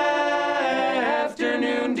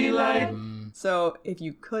 Afternoon delight. So, if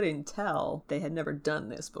you couldn't tell, they had never done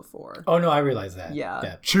this before. Oh, no, I realize that.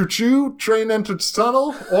 Yeah. Choo-choo, train enters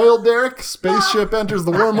tunnel, oil derrick, spaceship enters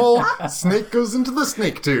the wormhole, snake goes into the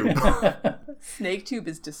snake tube. Snake tube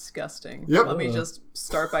is disgusting. Yep. Let me just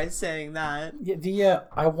start by saying that. Yeah, the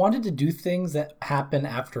I wanted to do things that happen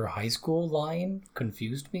after high school line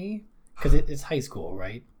confused me. Because it's high school,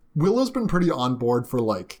 right? Willow's been pretty on board for,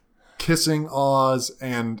 like, kissing Oz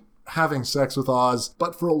and having sex with Oz,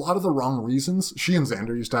 but for a lot of the wrong reasons. She and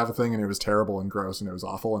Xander used to have a thing, and it was terrible and gross, and it was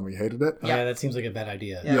awful, and we hated it. Yeah, that seems like a bad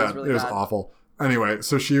idea. Yeah, it was really bad. awful. Anyway,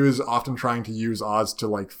 so she was often trying to use Oz to,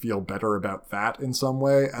 like, feel better about that in some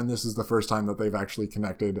way, and this is the first time that they've actually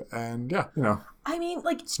connected, and yeah, I mean,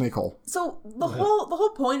 like, snake hole. so the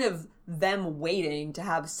whole point of them waiting to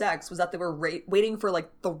have sex was that they were waiting for, like,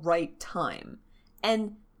 the right time.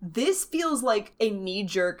 And this feels like a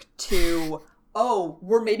knee-jerk to, oh,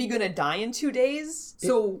 we're maybe gonna die in 2 days,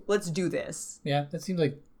 so let's do this. Yeah, that seems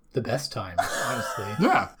like the best time, honestly.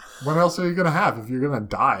 Yeah. What else are you going to have if you're going to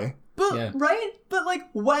die? But, Yeah. right? But, like,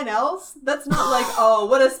 when else? That's not like, oh,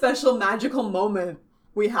 what a special magical moment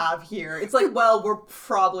we have here. It's like, well, we're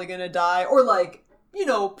probably gonna die, or like,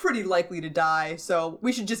 pretty likely to die, so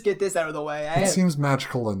we should just get this out of the way, eh? It seems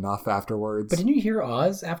magical enough afterwards. But didn't you hear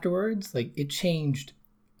Oz afterwards? Like, it changed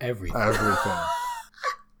everything. Everything.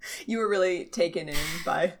 You were really taken in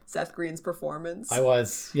by Seth Green's performance. I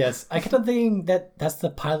was, yes. I kept on thinking that that's the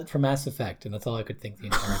pilot for Mass Effect, and that's all I could think the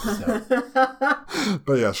entire episode.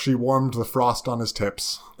 But yeah, she warmed the frost on his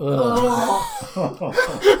tips.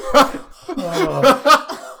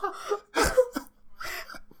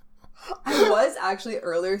 I was actually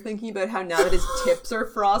earlier thinking about how now that his tips are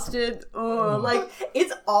frosted, like,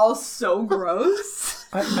 it's all so gross.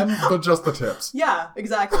 But just the tips. Yeah,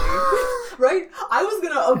 exactly. Right? I was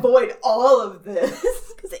gonna avoid all of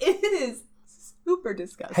this, because it is super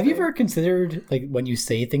disgusting. Have you ever considered, like, when you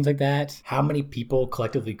say things like that, how many people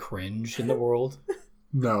collectively cringe in the world?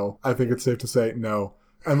 No. I think it's safe to say no.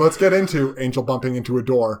 And let's get into Angel bumping into a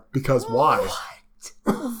door, because why?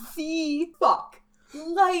 The fuck?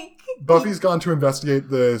 Like... Buffy's gone to investigate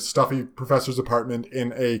the stuffy professor's apartment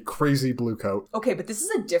in a crazy blue coat. Okay, but this is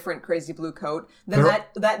a different crazy blue coat than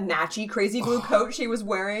that matchy crazy blue coat she was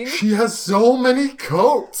wearing. She has so many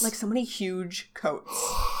coats! Like, so many huge coats.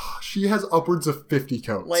 She has upwards of 50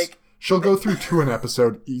 coats. Like... She'll go through 2 an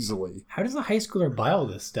episode easily. How does a high schooler buy all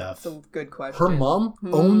this stuff? That's a good question. Her mom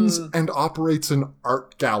owns and operates an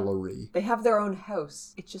art gallery. They have their own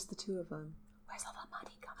house. It's just the two of them. Where's all the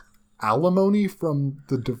money coming? Alimony from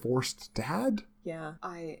the divorced dad? Yeah,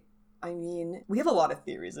 I mean, we have a lot of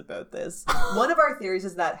theories about this. One of our theories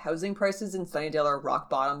is that housing prices in Sunnydale are rock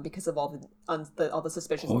bottom because of all the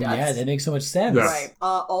suspicious deaths. Yeah, that makes so much sense. Yes. Right.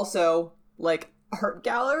 Also, like, art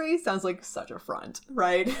gallery sounds like such a front,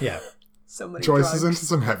 right? Yeah. So many Joyce drugs. is into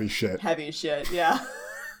some heavy shit. Heavy shit, yeah.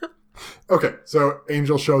 Okay, so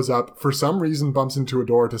Angel shows up, for some reason bumps into a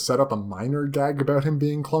door to set up a minor gag about him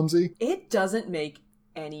being clumsy. It doesn't make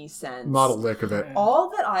any sense. Not a lick of it. All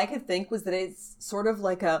that I could think was that it's sort of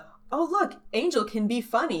like oh look, Angel can be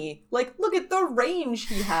funny. Like, look at the range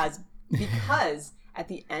he has. Because at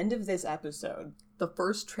the end of this episode, the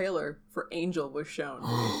first trailer for Angel was shown.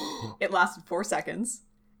 It lasted 4 seconds.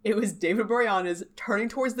 It was David Boreanaz turning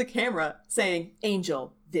towards the camera saying,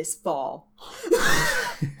 Angel, this fall.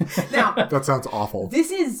 Now, That sounds awful.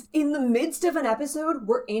 this is in the midst of an episode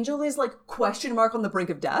where Angel is like question mark on the brink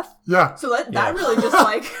of death. Yeah, So that really just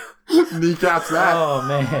like, kneecaps that. Oh,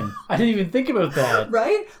 man. I didn't even think about that.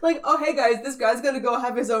 right? Like, oh, hey guys, this guy's gonna go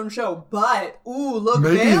have his own show, but, ooh, look,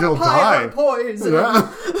 Maybe he'll vampire die. poison.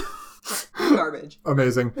 Yeah. Garbage.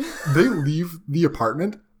 Amazing. They leave the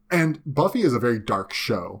apartment, and Buffy is a very dark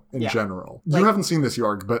show in Yeah. general. Like- You haven't seen this,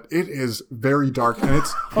 Jorg, but it is very dark, and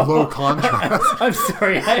it's low contrast. I'm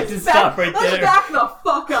sorry, I had to stop right Let's there. back the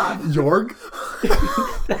fuck up. Jorg?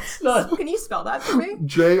 That's not... Can you spell that for me?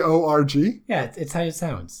 Jorg? Yeah, it's how it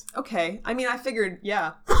sounds. Okay. I mean, I figured,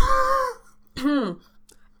 yeah.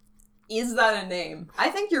 Is that a name? I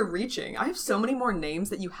think you're reaching. I have so many more names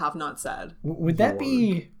that you have not said. Would that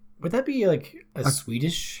be like a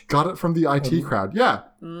Swedish Got it from the IT crowd. Yeah.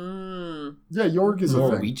 Yeah, Jorg is a thing.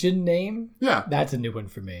 Norwegian name? Yeah. That's a new one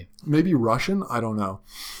for me. Maybe Russian? I don't know.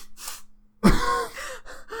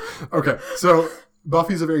 Okay, so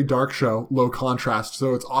Buffy's a very dark show, low contrast,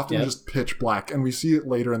 so it's often just pitch black, and we see it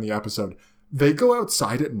later in the episode. They go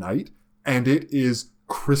outside at night, and it is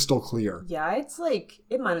crystal clear. Yeah, it's like,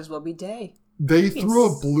 it might as well be day. They threw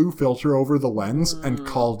a blue filter over the lens and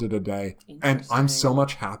called it a day. And I'm so Interesting.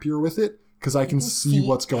 much happier with it, because I can see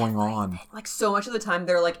what's going on. Like, so much of the time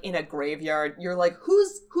they're like in a graveyard. You're like,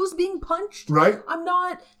 who's being punched? Right? I'm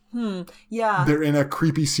not. Yeah. They're in a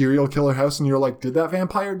creepy serial killer house, and you're like, did that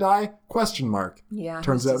vampire die? Question mark. Yeah.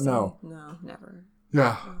 Turns who's out to say? no. No, never.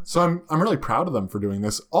 Yeah. So I'm really proud of them for doing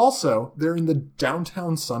this. Also, they're in the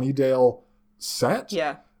downtown Sunnydale set.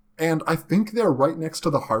 Yeah. And I think they're right next to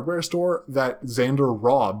the hardware store that Xander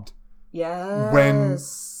robbed Yes. when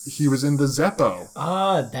he was in the Zeppo.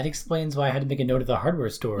 Ah, that explains why I had to make a note of the hardware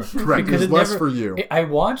store. Correct. Because It's less for you. I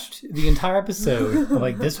watched the entire episode. I'm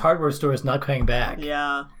like, this hardware store is not coming back.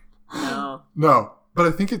 Yeah. No. No, but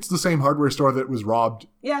I think it's the same hardware store that was robbed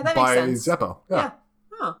Yeah, that by makes sense. Zeppo. Yeah.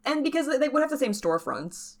 Huh. And because they would have the same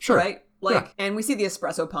storefronts. Sure. Right? Like, Yeah. and we see the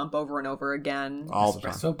espresso pump over and over again. All the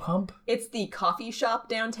time. Espresso pump? It's the coffee shop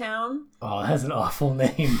downtown. Oh, that's an awful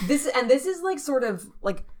name. This is like sort of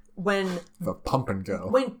like when The pump and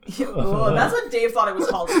go. oh, that's what Dave thought it was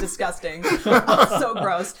called. It's disgusting. So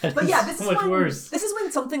gross. But yeah, this so is much when worse. this is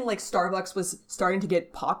when something like Starbucks was starting to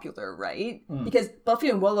get popular, right? Because Buffy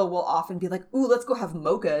and Willow will often be like, "Ooh, let's go have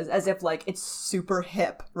mochas," as if like it's super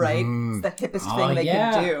hip, right? It's the hippest thing they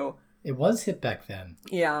can do. It was hip back then.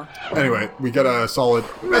 Yeah. Anyway, we get a solid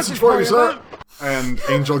message for you, sir. And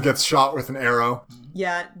Angel gets shot with an arrow.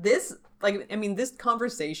 Yeah, this, like, I mean, this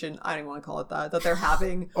conversation, I don't even want to call it that they're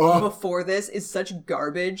having Oh. before this is such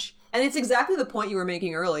garbage. And it's exactly the point you were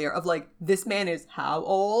making earlier of, like, this man is how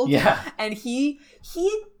old? Yeah. And he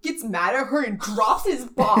gets mad at her and drops his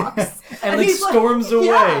box. And, like, he's storms away.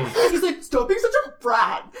 Yeah. And he's like, stop being such a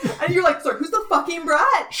brat. And you're like, sorry, who's the fucking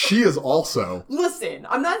brat? She is also. Listen,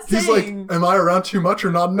 I'm not saying... He's like, am I around too much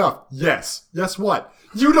or not enough? Yes. Yes what?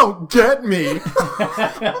 You don't get me.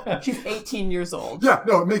 She's 18 years old. Yeah,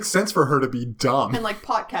 no, it makes sense for her to be dumb. And, like,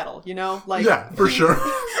 pot kettle, you know? Like, Yeah, for sure.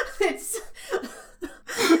 It's...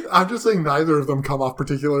 I'm just saying neither of them come off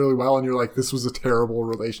particularly well, and you're like, this was a terrible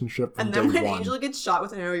relationship from And day then when one. Angel gets shot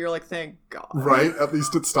with an arrow, you're like, thank God. Right? At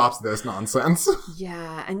least it stops this nonsense.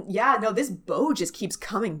 Yeah, and yeah, no, this bow just keeps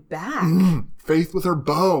coming back. Faith with her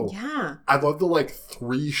bow. Yeah. I love the,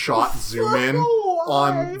 3-shot zoom in.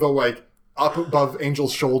 on the, like, up above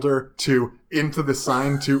Angel's shoulder to into the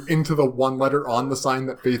sign to into the one letter on the sign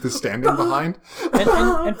that Faith is standing behind.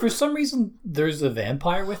 And for some reason, there's a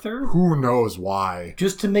vampire with her. Who knows why?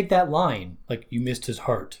 Just to make that line, like, you missed his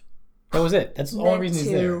heart. That was it. That's the only reason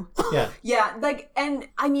he's there. Yeah. Yeah, like, and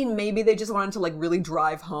I mean, maybe they just wanted to, like, really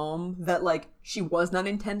drive home that, like, she was not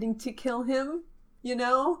intending to kill him, you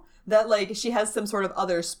know? That, like, she has some sort of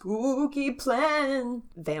other spooky plan.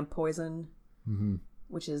 Vamp poison. Mm-hmm.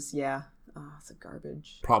 Which is, yeah. Oh, it's a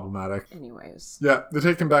garbage. Problematic. Anyways. Yeah, they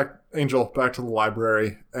take him Angel back to the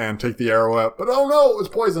library and take the arrow out. But oh no, it was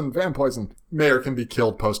poison, vamp poison. Mayor can be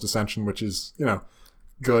killed post-ascension, which is, you know,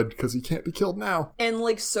 good because he can't be killed now. And,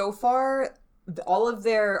 like, so far, all of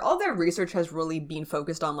their research has really been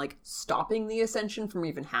focused on, like, stopping the ascension from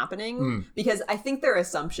even happening. Because I think their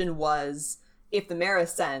assumption was, if the mayor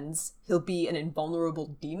ascends, he'll be an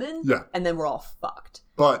invulnerable demon. Yeah. And then we're all fucked.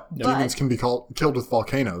 But demons can be killed with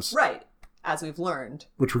volcanoes. Right. As we've learned.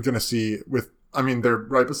 Which we're going to see with, I mean, they're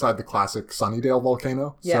right beside the classic Sunnydale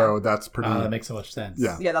volcano. Yeah. So that's pretty... that makes so much sense.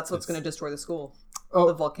 Yeah. Yeah, that's what's going to destroy the school. Oh.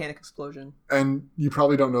 The volcanic explosion. And you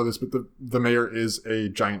probably don't know this, but the mayor is a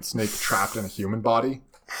giant snake trapped in a human body.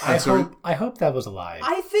 I hope that was a lie.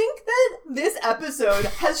 I think that this episode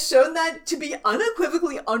has shown that to be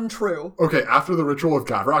unequivocally untrue. Okay, after the ritual of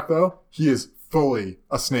Gavrok, though, he is fully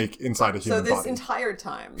a snake inside a human body. So this entire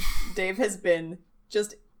time, Dave has been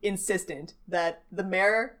just insistent that the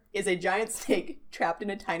mayor is a giant snake trapped in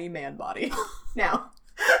a tiny man body. Now.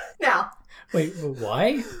 Wait,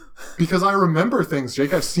 why? Because I remember things,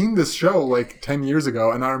 Jake. I've seen this show like 10 years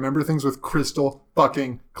ago, and I remember things with crystal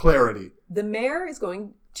fucking clarity. The mayor is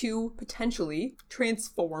going to potentially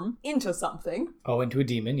transform into something. Oh, into a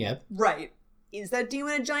demon, yep. Right. Is that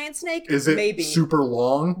demon a giant snake? Is it maybe super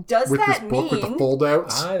long? Does with that this book mean, with the fold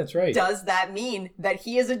outs? Ah, that's right. Does that mean that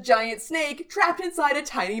he is a giant snake trapped inside a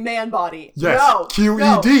tiny man body? Yes. No.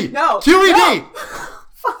 QED. No. QED. No.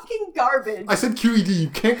 Fucking garbage. I said QED. You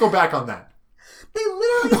can't go back on that. They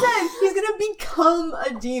literally said he's gonna become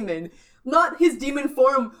a demon. Not his demon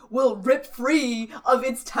form will rip free of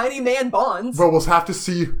its tiny man bonds. Well, we'll have to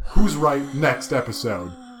see who's right next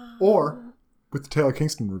episode. Or with the Taylor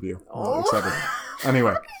Kingston review. I'm really excited.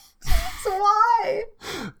 Anyway. So why?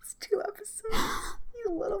 It's 2 episodes.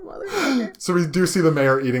 You little motherfucker. So we do see the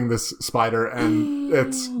mayor eating this spider, and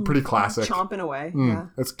it's pretty classic. Chomping away. Yeah.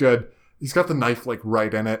 It's good. He's got the knife, like,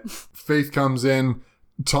 right in it. Faith comes in,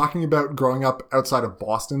 talking about growing up outside of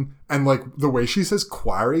Boston, and, like, the way she says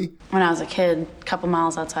quarry. When I was a kid, a couple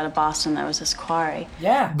miles outside of Boston, there was this quarry.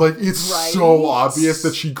 Yeah. Like, it's so obvious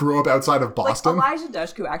that she grew up outside of Boston. Like, Elijah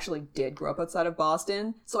Dushku actually did grow up outside of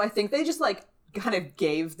Boston, so I think they just, like, kind of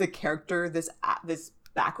gave the character this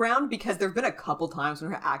background, because there have been a couple times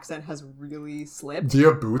when her accent has really slipped.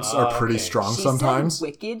 Dia boots are pretty strong sometimes. She said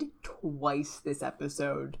wicked twice this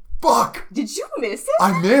episode. Fuck! Did you miss it?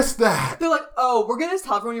 I missed that! They're like, oh, we're gonna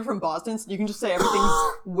tell everyone you're from Boston, so you can just say everything's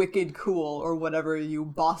wicked cool, or whatever you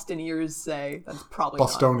Bostoniers say. That's probably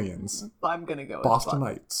Bostonians. Not. I'm gonna go with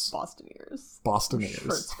Bostonites. Bostoniers. Bostoniers.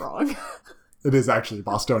 Sure, it's wrong. It is actually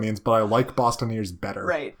Bostonians, but I like Bostoniers better.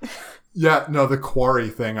 Right. Yeah, no, the quarry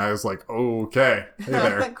thing, I was like, okay, hey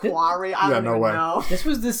there. The quarry, I don't even know. This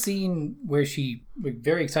was the scene where she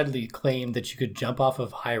very excitedly claimed that she could jump off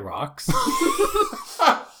of high rocks.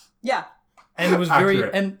 Yeah. And it was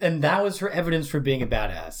and that was her evidence for being a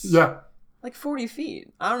badass. Yeah. Like 40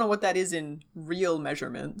 feet. I don't know what that is in real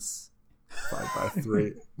measurements. 5 by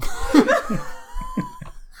 3.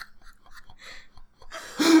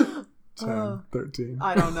 10, 13.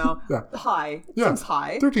 I don't know. Yeah. High. Seems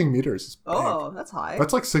high. 13 meters is big. Oh, that's high.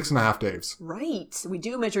 That's like 6.5 Daves. Right. We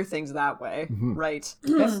do measure things that way. Mm-hmm. Right.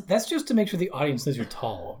 That's just to make sure the audience knows you're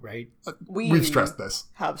tall, right? We've stressed this.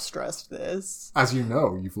 Have stressed this. As you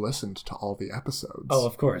know, you've listened to all the episodes. Oh,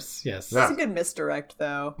 of course. Yes. That's a good misdirect,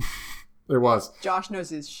 though. It was. Josh knows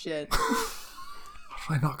his shit.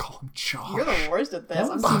 How did I not call him Josh? You're the worst at this.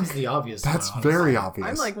 That seems the obvious. That's very obvious.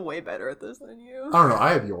 I'm like way better at this than you. I don't know.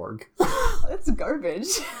 I have Jorg. That's garbage.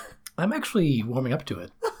 I'm actually warming up to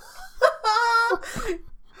it.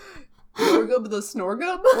 Jorgub the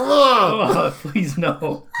Snorgub? Oh, please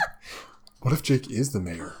no. What if Jake is the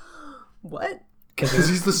mayor? What? Because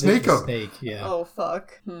he's the Snake-Up. Snake, yeah. Oh,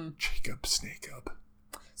 fuck. Jacob Snake-Up.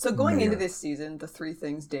 So going into this season, the 3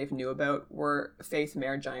 things Dave knew about were Faith,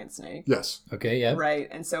 Mayor, Giant Snake. Yes. Okay, yeah. Right,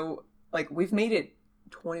 and so, like, we've made it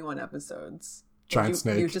 21 episodes. Giant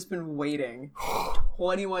Snake. You've just been waiting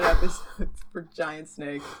 21 episodes for Giant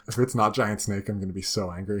Snake. If it's not Giant Snake, I'm going to be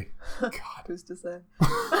so angry. God. Who's to say?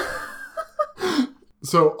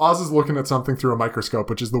 So Oz is looking at something through a microscope,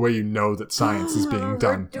 which is the way you know that science is being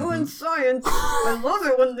done. They're doing science. I love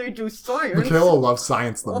it when they do science. Michaela loves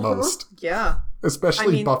science the most. Yeah.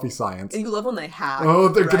 Especially Buffy science. You love when they hack. Oh,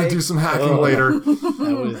 they're going to do some hacking later.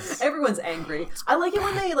 Everyone's angry. I like it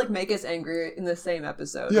when they make us angry in the same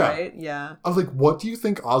episode, Yeah. right? Yeah. I was like, what do you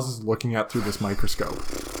think Oz is looking at through this microscope?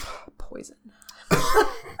 Poison.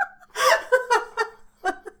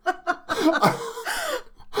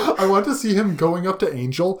 I want to see him going up to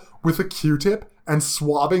Angel with a Q-tip and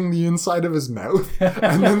swabbing the inside of his mouth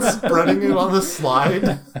and then spreading it on the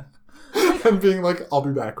slide and being like, I'll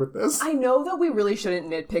be back with this. I know that we really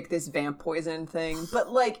shouldn't nitpick this vamp poison thing, but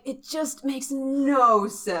it just makes no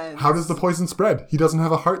sense. How does the poison spread? He doesn't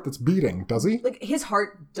have a heart that's beating, does he? His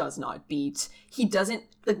heart does not beat. He doesn't,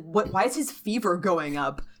 why is his fever going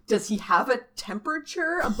up? Does he have a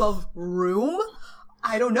temperature above room?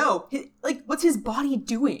 I don't know. What's his body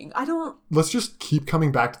doing? Let's just keep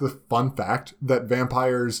coming back to the fun fact that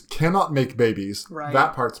vampires cannot make babies. Right.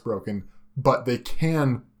 That part's broken. But they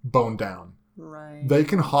can bone down. Right. They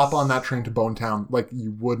can hop on that train to Bone Town like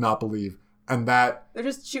you would not believe. And that... They're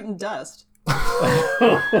just shooting dust.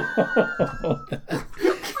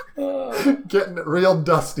 Getting it real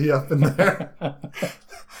dusty up in there.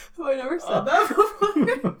 Have I never said that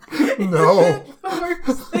before? No.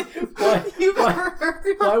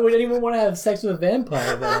 Why would anyone want to have sex with a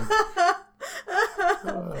vampire then?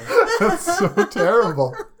 That's so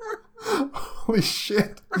terrible. Holy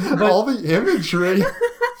shit. All the imagery.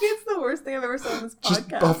 It's the worst thing I've ever said on this podcast. Just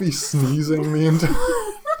Buffy sneezing the entire...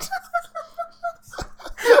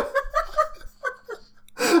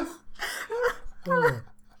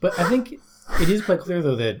 But I think it is quite clear,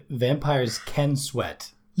 though, that vampires can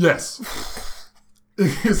sweat. Yes.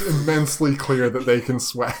 It is immensely clear that they can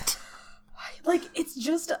sweat. It's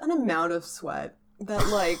just an amount of sweat that,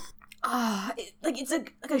 it's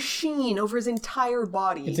like a sheen over his entire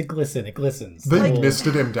body. It's a glisten. It glistens. They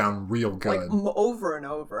misted him down real good. Over and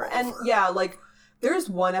over. And yeah, there's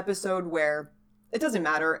one episode where it doesn't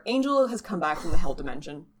matter. Angel has come back from the hell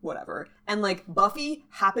dimension, whatever. And Buffy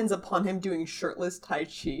happens upon him doing shirtless Tai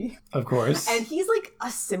Chi. Of course. And he's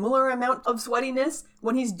a similar amount of sweatiness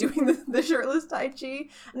when he's doing the shirtless Tai Chi.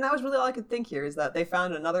 And that was really all I could think here, is that they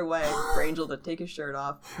found another way for Angel to take his shirt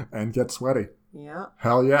off. And get sweaty. Yeah.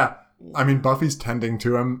 Hell yeah. I mean, Buffy's tending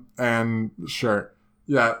to him, and sure.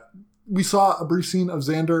 Yeah. We saw a brief scene of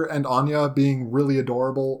Xander and Anya being really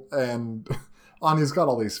adorable, and... Anya's got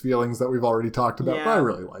all these feelings that we've already talked about, but I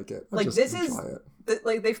really like it.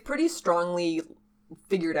 They've pretty strongly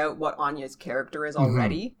figured out what Anya's character is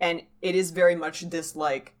already, and it is very much this,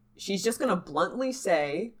 she's just gonna bluntly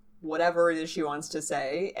say whatever it is she wants to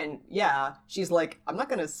say, and yeah, she's I'm not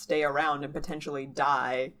gonna stay around and potentially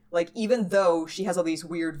die. Even though she has all these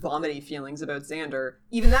weird vomity feelings about Xander,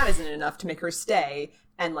 even that isn't enough to make her stay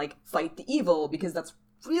and, fight the evil, because that's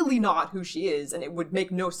really not who she is, and it would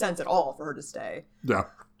make no sense at all for her to stay. Yeah.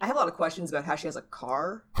 I have a lot of questions about how she has a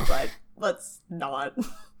car, but let's not.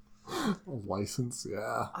 License,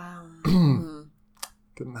 yeah.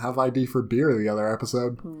 Didn't have ID for beer the other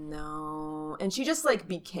episode. No. And she just,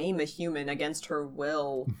 became a human against her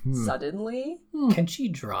will suddenly. Can she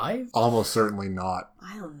drive? Almost certainly not.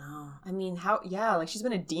 I don't know. I mean, how... Yeah, she's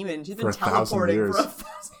been a demon. She's been For teleporting 1,000 years. for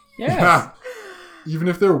 1,000 Yes. Yeah. Even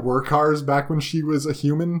if there were cars back when she was a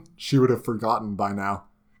human, she would have forgotten by now.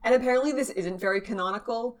 And apparently this isn't very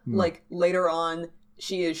canonical. Later on,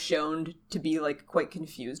 she is shown to be, quite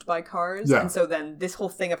confused by cars. Yeah. And so then this whole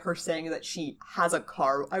thing of her saying that she has a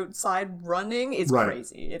car outside running is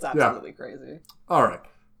crazy. It's absolutely crazy. All right.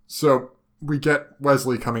 So we get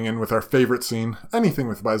Wesley coming in with our favorite scene. Anything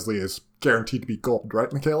with Wesley is guaranteed to be gold,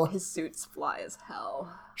 right, Michaela? His suits fly as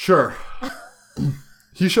hell. Sure.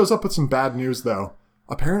 He shows up with some bad news, though.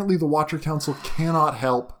 Apparently, the Watcher Council cannot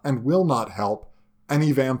help and will not help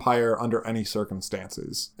any vampire under any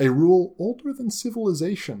circumstances. A rule older than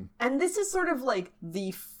civilization. And this is sort of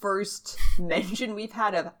the first mention we've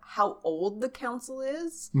had of how old the council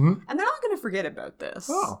is. Mm-hmm. And they're not going to forget about this.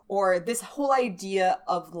 Oh. Or this whole idea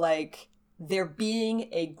of there being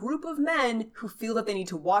a group of men who feel that they need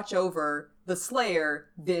to watch over the Slayer,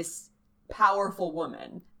 this powerful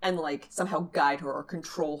woman, and somehow guide her or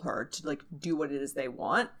control her to do what it is they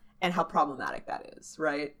want, and how problematic that is,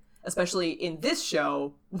 right? Especially in this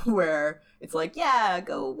show where it's yeah,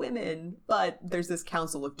 go women, but there's this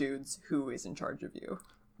council of dudes who is in charge of you.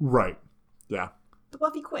 Right. Yeah. But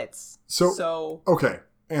Buffy quits. So okay,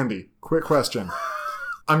 Andy, quick question.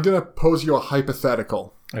 I'm gonna pose you a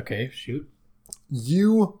hypothetical. Okay, shoot.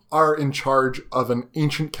 You are in charge of an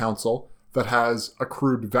ancient council that has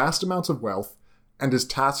accrued vast amounts of wealth and is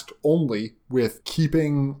tasked only with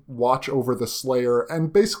keeping watch over the Slayer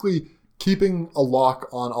and basically keeping a lock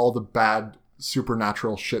on all the bad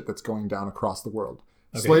supernatural shit that's going down across the world.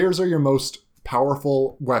 Okay. Slayers are your most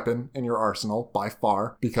powerful weapon in your arsenal by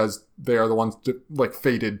far because they are the ones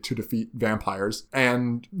fated to defeat vampires,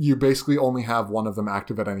 and you basically only have one of them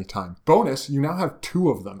active at any time. Bonus, you now have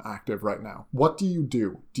 2 of them active right now. What do you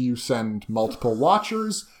do? Do you send multiple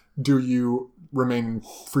watchers? Do you remain in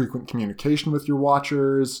frequent communication with your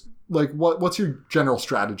watchers? Like, what's your general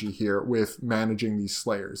strategy here with managing these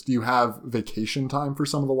Slayers? Do you have vacation time for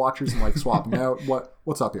some of the watchers and swap them out?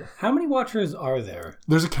 What's up here? How many watchers are there?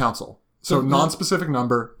 There's a council. So non-specific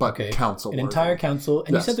number, but council. An entire council.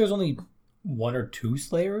 And you said there's only 1 or 2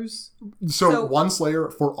 Slayers? So 1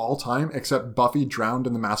 Slayer for all time, except Buffy drowned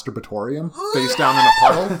in the masturbatorium, face down in a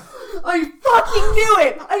puddle. I fucking knew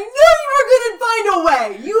it! I knew you were gonna find a way!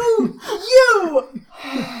 You!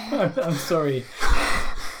 I'm sorry.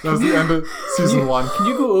 That was the end of season 1. Can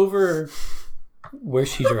you go over where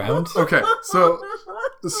she drowned? Okay, so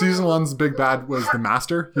season 1's big bad was the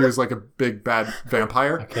Master. He was like a big bad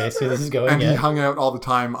vampire. Okay, so this is going. And he hung out all the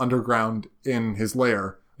time underground in his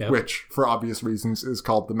lair, which, for obvious reasons, is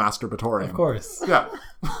called the Masturbatorium. Of course. Yeah.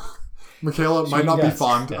 Michaela might not be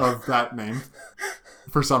fond of that name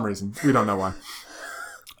for some reason. We don't know why.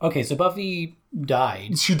 Okay, so Buffy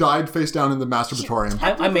died. She died face down in the masturbatorium.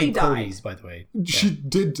 I made Cody's, by the way. She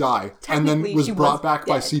did die, and then was brought back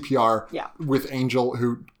by CPR with Angel,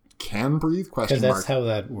 who can breathe? Because that's how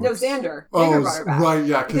that works. No, Xander. Oh, brought her back. Right,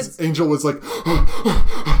 yeah, because Angel was like,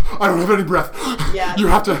 I don't have any breath. Yeah. You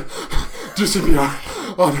have to do CPR.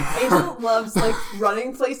 Oh, no. Angel loves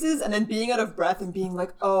running places and then being out of breath and being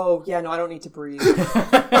like, oh, yeah, no, I don't need to breathe.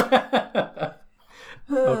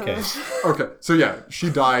 Okay. So yeah, she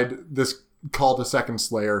died. This called a second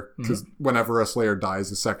Slayer because whenever a Slayer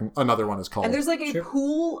dies, another one is called. And there's a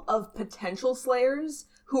pool of potential Slayers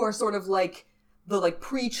who are sort of like the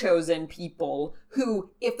pre-chosen people who,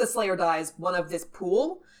 if the Slayer dies, one of this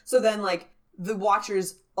pool. So then the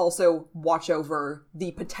Watchers also watch over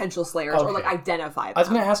the potential Slayers or identify them. I was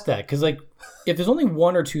going to ask that because if there's only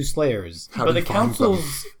 1 or 2 Slayers, but the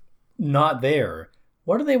council's not there,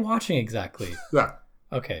 what are they watching exactly? Yeah.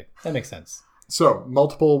 Okay, that makes sense. So,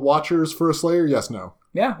 multiple watchers for a Slayer? Yes, no?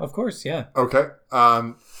 Yeah, of course, yeah. Okay.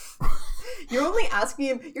 You're only asking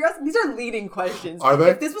him... these are leading questions. Are they?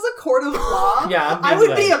 If this was a court of law, yeah, I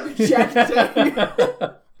would be objecting.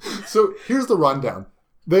 So, here's the rundown.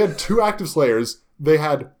 They had 2 active Slayers. They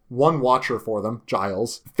had 1 watcher for them,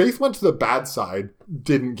 Giles. Faith went to the bad side.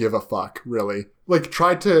 Didn't give a fuck, really.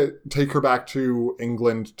 Tried to take her back to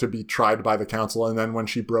England to be tried by the council, and then when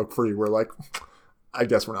she broke free, we're like... I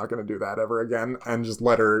guess we're not going to do that ever again, and just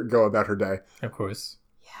let her go about her day. Of course.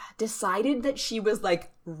 Yeah, decided that she was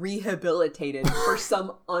rehabilitated for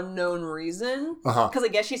some unknown reason. Because I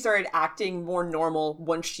guess she started acting more normal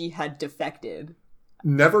once she had defected.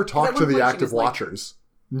 Never talk to the active watchers.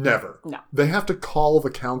 Never. No. They have to call the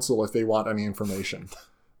council if they want any information.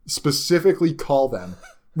 Specifically call them.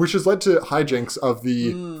 Which has led to hijinks of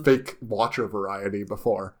the fake watcher variety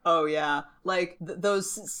before. Oh, yeah.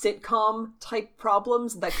 Those sitcom type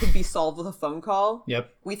problems that could be solved with a phone call. Yep.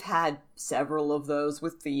 We've had several of those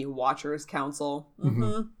with the Watchers Council.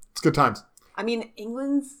 Mm-hmm. It's good times. I mean,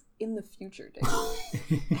 England's in the future, Dave.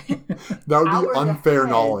 That would be unfair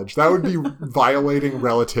knowledge. That would be violating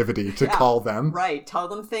relativity to call them. Right. Tell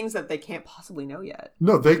them things that they can't possibly know yet.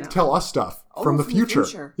 No, they tell us stuff from the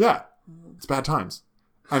future. Yeah. It's bad times.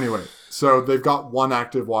 Anyway, so they've got 1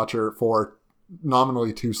 active watcher for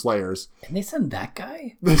nominally 2 Slayers. And they send that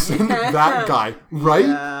guy? They send that guy, right?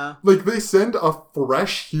 Yeah. They send a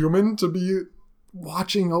fresh human to be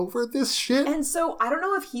watching over this shit. And so I don't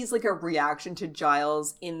know if he's a reaction to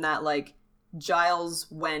Giles in that Giles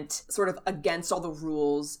went sort of against all the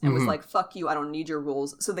rules and was like, fuck you, I don't need your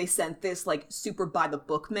rules. So they sent this super by the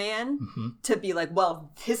book man to be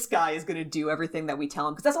well, this guy is going to do everything that we tell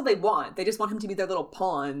him. Because that's all they want. They just want him to be their little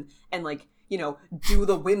pawn and do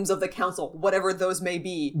the whims of the council, whatever those may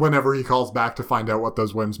be. Whenever he calls back to find out what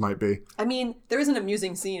those whims might be. I mean, there is an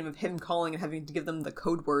amusing scene of him calling and having to give them the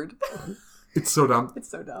code word. It's so dumb. It's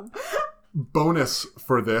so dumb. Bonus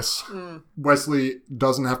for this, Wesley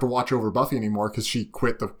doesn't have to watch over Buffy anymore because she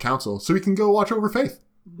quit the council, so he can go watch over Faith.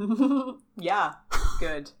 Yeah,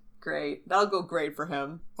 good, great. That'll go great for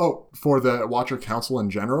him. Oh, for the Watcher Council in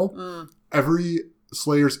general, every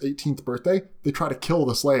Slayer's 18th birthday, they try to kill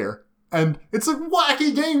the Slayer. And it's a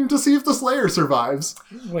wacky game to see if the Slayer survives.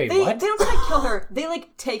 Wait, what? They don't try to kill her. They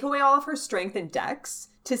take away all of her strength and dex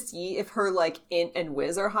to see if her int and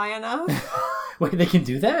whiz are high enough. Wait, they can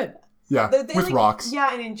do that? Yeah, They, with rocks.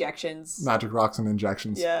 Yeah, and injections. Magic rocks and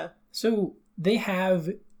injections. Yeah. So they have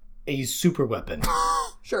a super weapon.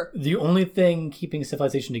 Sure. The only thing keeping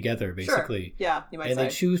civilization together, basically. Sure. Yeah, you might and say. they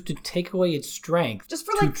choose to take away its strength Just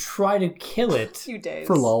for, to like, try to kill it. a few days.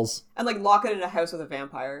 For lulz. And, like, lock it in a house with a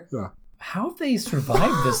vampire. Yeah. How have they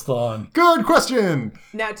survived this long? Good question!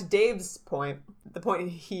 Now, to Dave's point, the point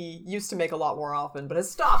he used to make a lot more often, but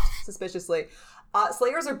has stopped suspiciously,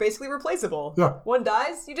 Slayers are basically replaceable. Yeah. One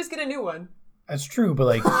dies, you just get a new one. That's true, but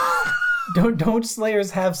like, don't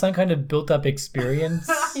Slayers have some kind of built-up experience?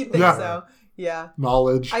 You think Yeah. so? Yeah.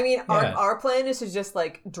 Knowledge. I mean, Yeah. our plan is to just,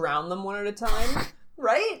 like, drown them one at a time,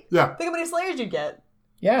 right? Yeah. Think how many Slayers you get.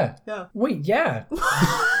 Yeah. Yeah. Wait, yeah.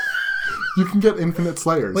 You can get infinite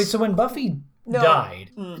Slayers. Wait, so when Buffy No.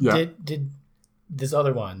 died, Yeah. did this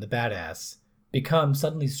other one, the badass, become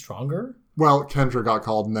suddenly stronger? Well, Kendra got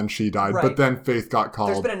called and then she died, Right. but then Faith got There's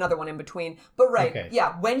called. been another one in between. But right, Okay.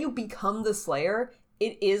 yeah, when you become the Slayer,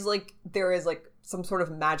 it is like there is like some sort of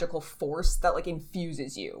magical force that like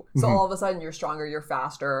infuses you. So all of a sudden you're stronger, you're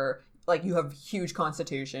faster, like you have huge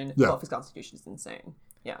constitution. Yeah. Buffy's constitution is insane.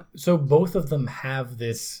 Yeah. So both of them have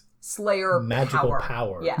this Slayer magical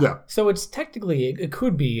power. Yeah. Yeah. So it's technically, it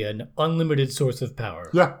could be an unlimited source of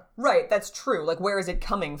power. Yeah. Right, that's true. Like where is it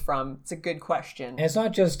coming from? It's a good question. And it's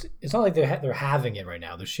not like they're having it right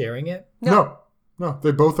now. They're sharing it. No.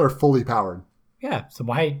 They both are fully powered. Yeah. So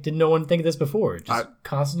why didn't no one think of this before? Just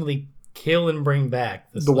constantly kill and bring back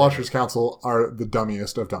The Watchers Council are the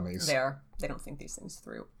dummiest of dummies. They don't think these things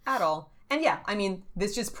through at all. And yeah, I mean,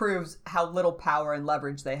 this just proves how little power and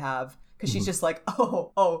leverage they have. Because she's just like,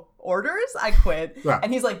 oh, orders? I quit. Yeah.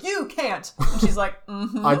 And he's like, you can't. And she's like,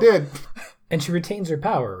 I did. And she retains her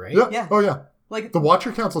power, right? Yeah. Yeah. Oh, yeah. like The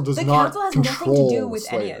Watcher Council does the not council has control nothing to do with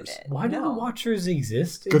Slayers. any of it. Why do No. the Watchers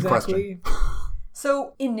exist Good exactly?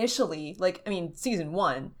 So initially, like, I mean, season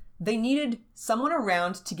 1, they needed someone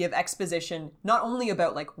around to give exposition not only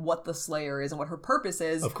about like what the Slayer is and what her purpose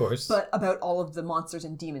is, Of course. but about all of the monsters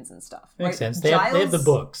and demons and stuff. Makes right? sense. They have the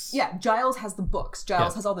books. Yeah, Giles has the books.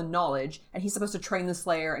 Giles Yeah. has all the knowledge, and he's supposed to train the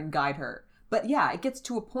Slayer and guide her. But yeah, it gets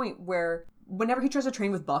to a point where whenever he tries to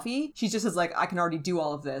train with Buffy, she just is like, I can already do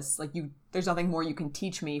all of this. Like, there's nothing more you can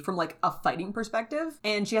teach me from like a fighting perspective.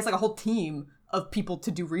 And she has like a whole team of people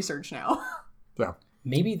to do research now. Yeah.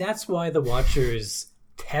 Maybe that's why the Watchers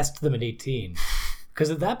test them at 18. Because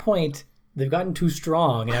at that point, they've gotten too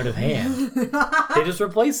strong and out of hand. They just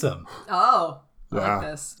replace them. Oh, I Yeah. like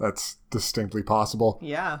this. That's distinctly possible.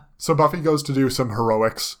 Yeah. So Buffy goes to do some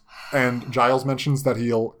heroics, and Giles mentions that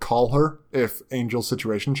he'll call her if Angel's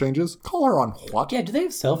situation changes. Call her on what? Yeah, do they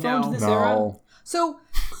have cell phones No. this era? No. So,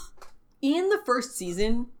 in the first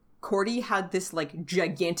season, Cordy had this like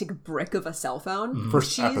gigantic brick of a cell phone.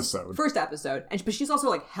 First episode. First episode, but she's also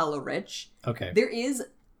like hella rich. Okay. There is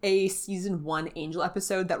a season 1 Angel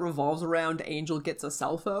episode that revolves around Angel gets a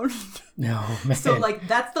cell phone. No, man. So like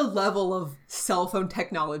that's the level of cell phone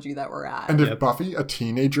technology that we're at. And if Buffy, a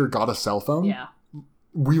teenager, got a cell phone, yeah.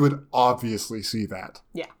 we would obviously see that.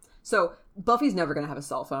 Yeah. So Buffy's never going to have a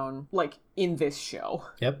cell phone like in this show.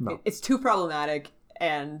 Yep. It's too problematic,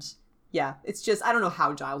 and yeah, it's just I don't know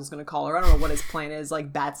how Giles is going to call her. I don't know what his plan is,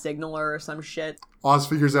 like bat signaler or some shit. Oz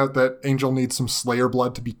figures out that Angel needs some Slayer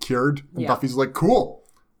blood to be cured, and Yeah. Buffy's like, cool,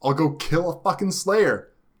 I'll go kill a fucking Slayer.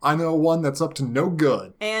 I know one that's up to no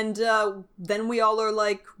good. And then we all are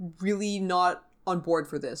like really not on board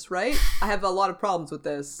for this, right? I have a lot of problems with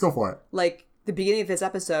this. Go for it. Like the beginning of this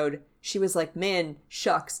episode, she was like, man,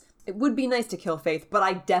 shucks, it would be nice to kill Faith, but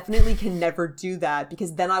I definitely can never do that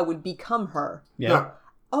because then I would become her. Yeah.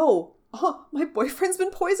 Oh, my boyfriend's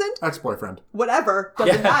been poisoned? Ex-boyfriend. Whatever,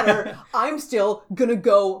 doesn't matter. I'm still gonna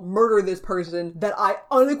go murder this person that I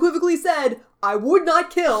unequivocally said I would not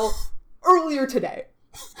kill earlier today.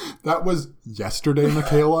 That was yesterday,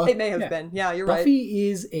 Michaela. It may have been. Yeah, you're right. Buffy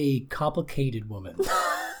is a complicated woman.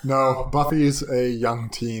 No, Buffy is a young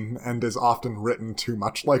teen and is often written too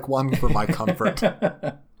much like one for my comfort.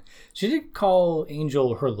 She did call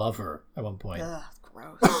Angel her lover at one point. Ugh,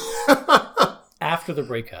 gross. After the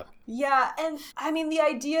breakup. Yeah, and I mean, the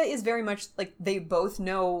idea is very much like they both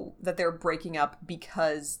know that they're breaking up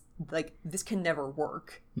because, like, this can never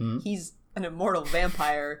work. He's an immortal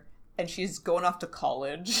vampire, and she's going off to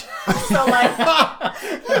college. So, like,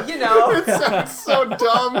 you know. It sounds so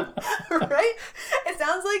dumb. Right? It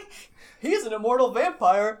sounds like he's an immortal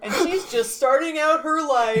vampire, and she's just starting out her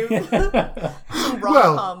life. Some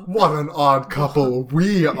Well, rom-com. what an odd couple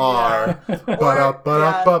we are.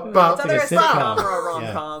 Ba-da-ba-da-ba-ba. It's either a Like a sitcom. sitcom or a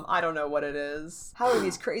rom-com. I don't know what it is. How are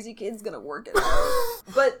these crazy kids gonna work it out?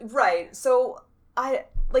 But right, so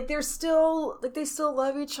they still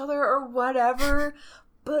love each other or whatever.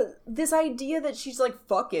 But this idea that she's like,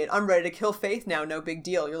 fuck it, I'm ready to kill Faith now, no big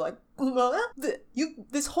deal. You're like,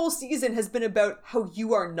 this whole season has been about how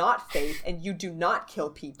you are not Faith and you do not kill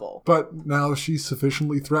people. But now she's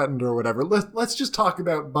sufficiently threatened or whatever. Let's just talk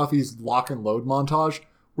about Buffy's lock and load montage,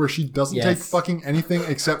 where she doesn't take fucking anything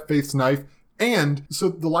except Faith's knife. And so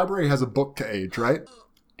the library has a book cage, right?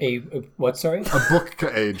 A what, sorry? A book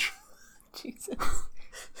cage. Jesus.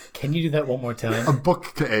 Can you do that one more time? A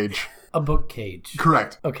book cage. A book cage.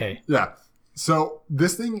 Correct. Okay. Yeah. So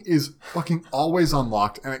this thing is fucking always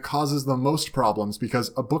unlocked, and it causes the most problems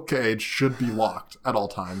because a book cage should be locked at all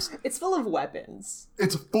times. It's full of weapons.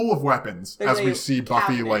 It's full of weapons, There's as we a see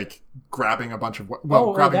Buffy cabinet. like grabbing a bunch of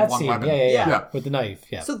Grabbing one scene. weapon. Yeah. With the knife.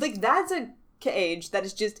 Yeah. So like that's a cage that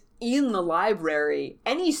is just in the library.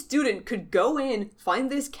 Any student could go in,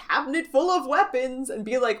 find this cabinet full of weapons, and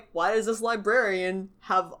be like, why does this librarian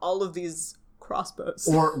have all of these crossbows?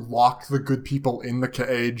 Or lock the good people in the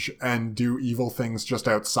cage and do evil things just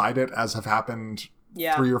outside it, as have happened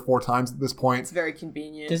 3 or 4 times at this point. It's very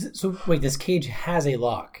convenient. Wait, this cage has a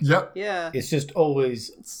lock. Yep. Yeah. It's just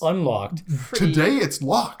always unlocked. Today it's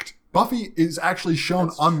locked. Buffy is actually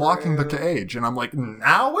shown unlocking the cage, and I'm like,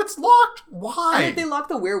 now it's locked? Why? I think they lock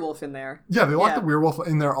the werewolf in there. Yeah, they lock the werewolf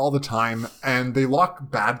in there all the time, and they lock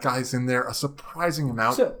bad guys in there a surprising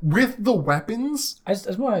amount. So- with the weapons. I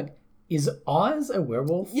just want to... Is Oz a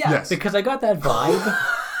werewolf? Yeah. Yes. Because I got that vibe.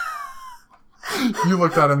 You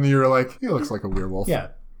looked at him and you were like, he looks like a werewolf. Yeah.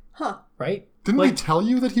 Huh. Right? Didn't we tell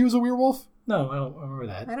you that he was a werewolf? No, I don't remember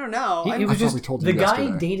that. I don't know. It was thought just we told the you guy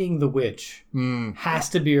yesterday. dating the witch has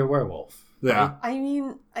to be a werewolf. Yeah. I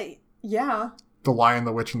mean, yeah. The Lion,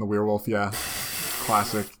 the Witch, and the Werewolf, yeah.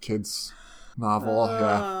 Classic kids novel,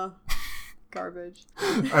 yeah. Garbage.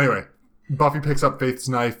 Anyway, Buffy picks up Faith's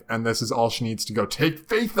knife, and this is all she needs to go take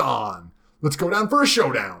Faith on. Let's go down for a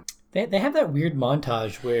showdown. They have that weird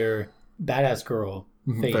montage where Badass Girl,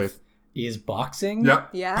 Faith, is boxing. Yep.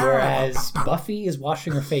 Yeah. Whereas Buffy is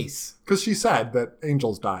washing her face. Because she's sad that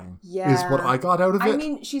Angel's dying. Yeah. Is what I got out of it. I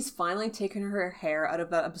mean, she's finally taken her hair out of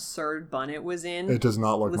that absurd bun it was in. It does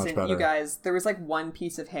not look much Listen, better. you guys, there was like one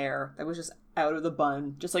piece of hair that was just out of the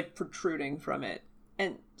bun, just like protruding from it.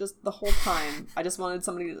 And just the whole time, I just wanted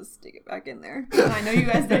somebody to stick it back in there. And I know you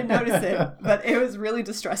guys didn't notice it, but it was really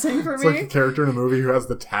distressing for It's me. like a character in a movie who has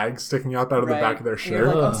the tag sticking up out of the back of their And you're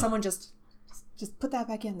shirt. like, oh, someone just put that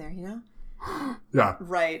back in there, you know? Yeah.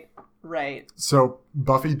 Right. So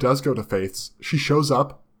Buffy does go to Faith's. She shows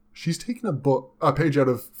up. She's taken a page out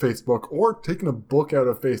of Faith's book, or taken a book out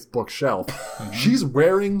of Faith's bookshelf. She's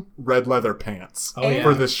wearing red leather pants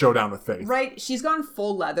for this showdown with Faith. Right. She's gone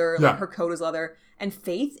full leather. Yeah. Like her coat is leather. And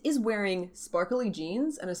Faith is wearing sparkly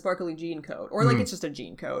jeans and a sparkly jean coat. Or like it's just a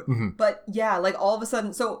jean coat. But yeah, like all of a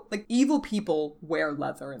sudden, so like evil people wear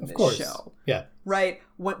leather in this show. Yeah. Right?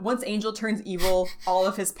 Once Angel turns evil, all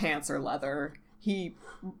of his pants are leather.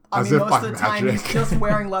 As most if of by the time magic. he's just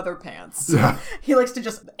wearing leather pants. Yeah. He likes to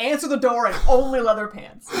just answer the door and only leather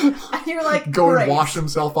pants. And you're like, Go great. and wash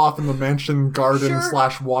himself off in the mansion garden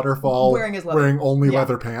 / waterfall. Wearing his leather. Wearing only Yeah.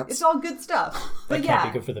 leather pants. It's all good stuff. But That yeah.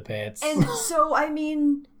 can't be good for the pants. And so, I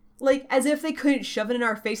mean, like, as if they couldn't shove it in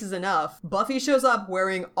our faces enough, Buffy shows up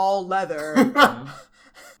wearing all leather.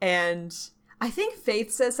 And I think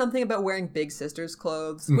Faith says something about wearing Big Sister's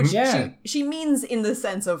clothes, which she means in the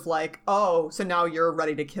sense of like, oh, so now you're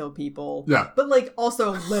ready to kill people. Yeah. But like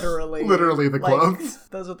also literally. Literally the like, clothes.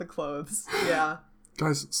 Those are the clothes. Yeah.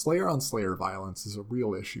 Guys, Slayer on Slayer violence is a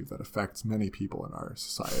real issue that affects many people in our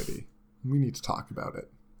society. We need to talk about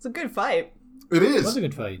it. It's a good fight. It is. It was a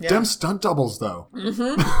good fight. Them stunt doubles, though.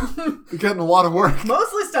 They're getting a lot of work.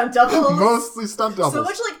 Mostly stunt doubles. Mostly stunt doubles. So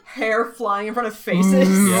much like hair flying in front of faces.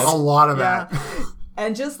 A lot of Yeah. that.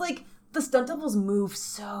 And just like the stunt doubles move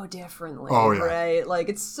so differently. Oh, yeah. Right? Like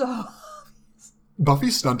it's so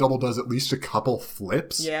Buffy's stunt double does at least a couple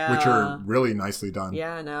flips, Yeah. which are really nicely done.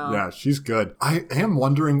 Yeah, I know. Yeah, she's good. I am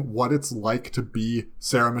wondering what it's like to be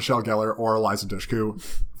Sarah Michelle Gellar or Eliza Dushku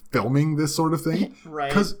filming this sort of thing. Right.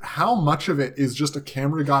 Because how much of it is just a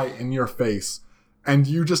camera guy in your face, and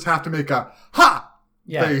you just have to make a ha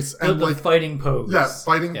face and the like fighting pose. Yeah,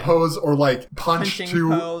 fighting pose or like punch Punching to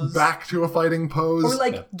pose. back to a fighting pose. Or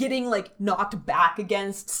like getting like knocked back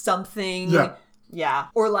against something. Yeah. Yeah.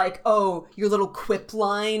 Or like, oh, your little quip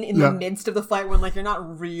line in the midst of the fight when like you're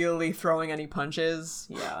not really throwing any punches.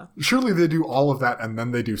 Yeah. Surely they do all of that and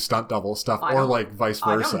then they do stunt double stuff, or like vice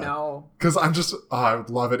versa. I don't know. Because I would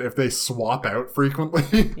love it if they swap out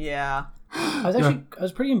frequently. Yeah. I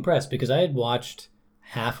was pretty impressed because I had watched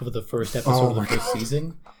half of the first episode of the first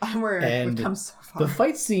season. We've come so far. The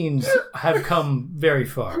fight scenes have come very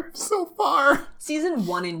far. So far. Season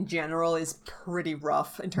 1 in general is pretty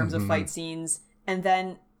rough in terms of fight scenes. And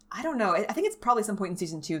then, I don't know, I think it's probably some point in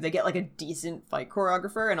season 2, they get like a decent fight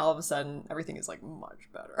choreographer and all of a sudden everything is like much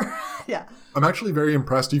better. Yeah. I'm actually very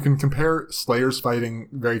impressed. You can compare Slayer's fighting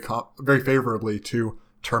very favorably to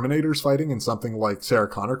Terminator's fighting in something like Sarah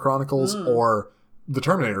Connor Chronicles or the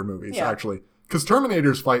Terminator movies, actually. Because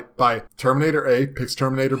Terminator's fight by Terminator A picks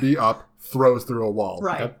Terminator B up, throws through a wall.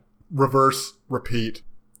 Right. Reverse, repeat,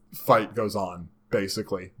 fight goes on,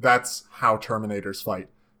 basically. That's how Terminators fight.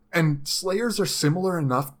 And Slayers are similar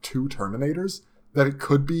enough to Terminators that it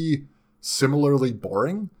could be similarly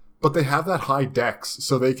boring, but they have that high dex,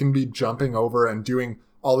 so they can be jumping over and doing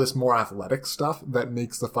all this more athletic stuff that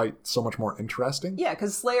makes the fight so much more interesting. Yeah,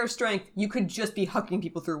 because Slayer strength, you could just be hucking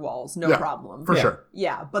people through walls, no problem. For sure.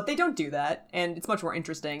 Yeah, but they don't do that, and it's much more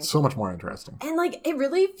interesting. So much more interesting. And, like, it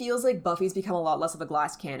really feels like Buffy's become a lot less of a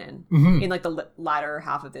glass cannon in, like, the latter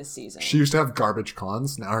half of this season. She used to have garbage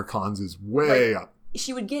cons. Now her cons is way up.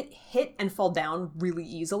 She would get hit and fall down really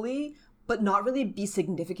easily, but not really be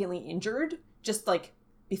significantly injured. Just, like,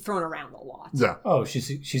 be thrown around a lot. Yeah. Oh,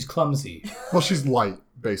 she's clumsy. Well, she's light,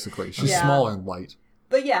 basically. She's small and light.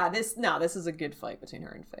 But yeah, this is a good fight between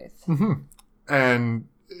her and Faith. And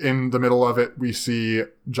in the middle of it, we see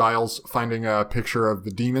Giles finding a picture of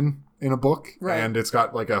the demon in a book. Right. And it's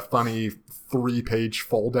got like a funny 3-page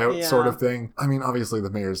fold-out sort of thing. I mean, obviously the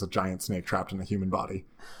mayor's a giant snake trapped in a human body.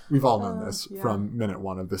 We've all known this from minute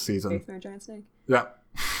 1 of this season. Faith and a giant snake? Yeah.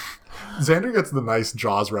 Xander gets the nice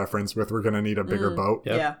Jaws reference with we're going to need a bigger boat.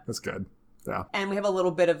 Yep. Yeah. That's good. Yeah. And we have a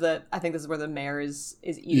little bit of I think this is where the mayor is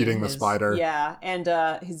Eating the spider. Yeah. And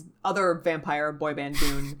his other vampire boy band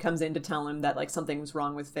goon comes in to tell him that like something was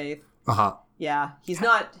wrong with Faith. Uh-huh. Yeah. He's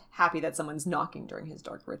not happy that someone's knocking during his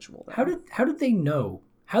dark ritual, though. How did they know?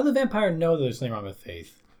 How did the vampire know there's something wrong with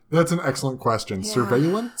Faith? That's an excellent question. Yeah.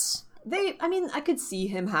 Surveillance? I could see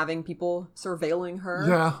him having people surveilling her.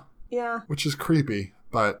 Yeah. Yeah. Which is creepy,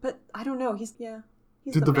 but I don't know. He's did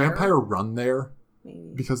the mayor. vampire run there?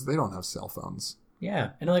 Maybe. Because they don't have cell phones.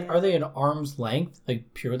 Yeah, and like, are they an arm's length,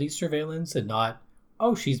 like purely surveillance, and not?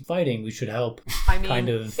 Oh, she's fighting. We should help. I mean, kind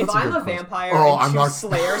of. if I'm a vampire I'm and two not-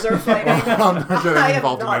 Slayers are fighting, I'm not getting I am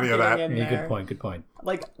involved in not any of that. getting in Yeah, there. good point.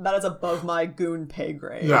 Like, that is above my goon pay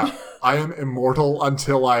grade. Yeah, I am immortal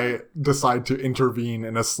until I decide to intervene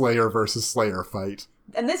in a Slayer versus Slayer fight.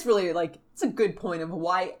 And this really, it's a good point of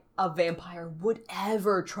why a vampire would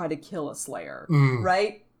ever try to kill a Slayer,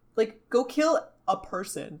 right? Like, go kill a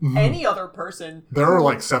person, any other person. There are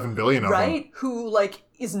like 7 billion of them. Right? Who,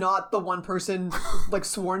 is not the one person,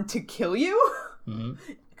 sworn to kill you?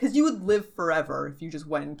 Because you would live forever if you just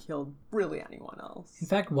went and killed really anyone else. In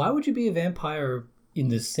fact, why would you be a vampire in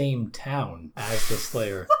the same town as the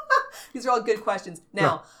Slayer? These are all good questions.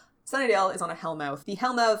 Now, Sunnydale is on a Hellmouth. The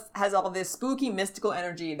Hellmouth has all this spooky, mystical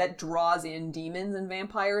energy that draws in demons and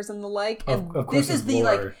vampires and the like. And of course this is the,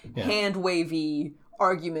 lore. Yeah. hand-wavy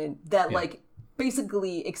argument that,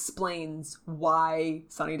 basically explains why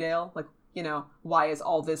Sunnydale, why is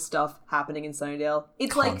all this stuff happening in Sunnydale?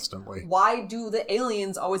 It's Constantly. why do the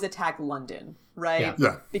aliens always attack London, right?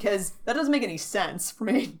 Yeah. Because that doesn't make any sense from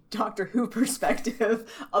a Doctor Who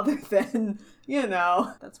perspective, other than,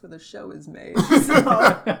 that's where the show is made.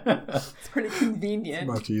 So it's pretty convenient.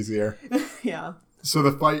 Much easier. Yeah. So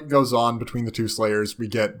the fight goes on between the two Slayers. We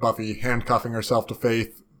get Buffy handcuffing herself to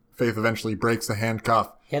Faith. Faith eventually breaks the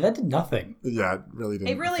handcuff. Yeah, that did nothing. Yeah, it really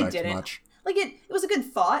didn't. Much. It was a good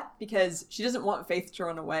thought because she doesn't want Faith to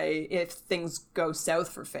run away if things go south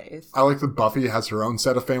for Faith. I like that Buffy has her own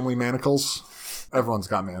set of family manacles. Everyone's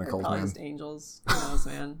got manacles, Probably man. just angels. Who knows,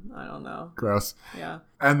 man? I don't know. Gross. Yeah.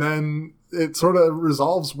 And then it sort of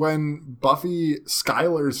resolves when Buffy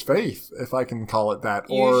Skylar's Faith, if I can call it that.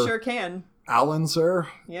 You or sure can. Alan's her.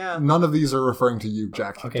 Yeah. None of these are referring to you,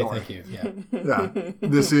 Jack. Okay, Don't worry. thank you. Yeah. Yeah.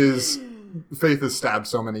 This is... Faith has stabbed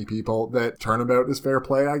so many people that turnabout is fair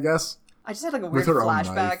play, I guess. I just had a weird With her own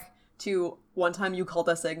flashback knife. to one time you called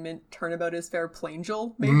that segment Turnabout is Fair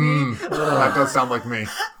Plangel, maybe? That does sound like me.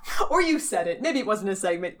 Or you said it. Maybe it wasn't a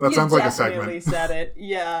segment. That you sounds like a definitely segment. said it.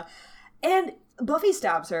 Yeah. And Buffy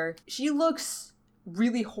stabs her. She looks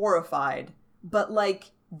really horrified, but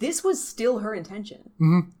this was still her intention.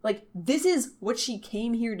 This is what she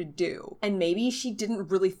came here to do. And maybe she didn't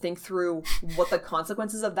really think through what the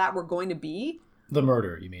consequences of that were going to be. The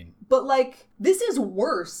murder, you mean? But this is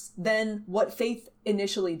worse than what Faith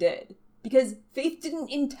initially did. Because Faith didn't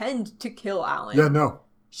intend to kill Alan. Yeah, no.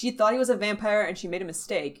 She thought he was a vampire and she made a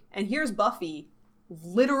mistake. And here's Buffy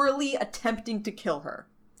literally attempting to kill her.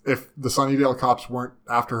 If the Sunnydale cops weren't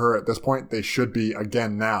after her at this point, they should be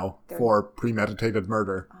again now for premeditated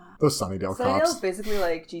murder. Those Sunnydale Sunnydale's cops. basically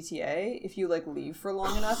like GTA. If you like leave for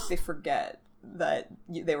long enough, they forget that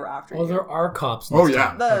they were after you. Oh, there are cops. Oh,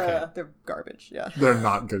 yeah. They're garbage. Yeah, They're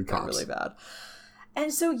not good they're cops. really bad.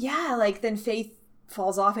 And so yeah, like then Faith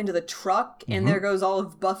falls off into the truck, and there goes all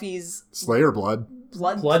of Buffy's Slayer blood.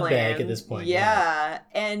 blood Blood plan. bag at this point, Yeah,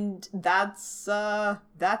 and that's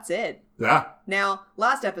it. Yeah. Now,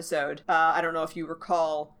 last episode, I don't know if you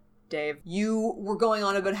recall, Dave, you were going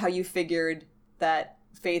on about how you figured that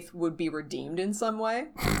Faith would be redeemed in some way.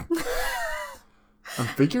 I'm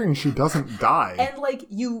figuring she doesn't die. And, like,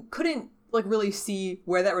 you couldn't, like, really see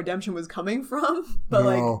where that redemption was coming from. But, No.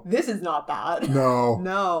 like, this is not that. No.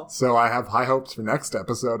 No. So I have high hopes for next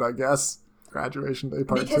episode, I guess. Graduation Day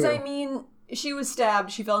Part 2. Because, I mean, she was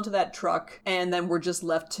stabbed, she fell into that truck, and then we're just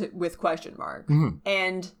left with question mark. Mm-hmm.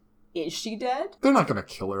 And is she dead? They're not going to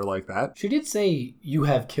kill her like that. She did say, "You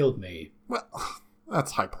have killed me." Well,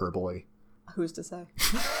 that's hyperbole. Who's to say?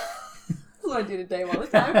 That's what I do to Dave all the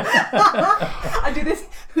time. I do this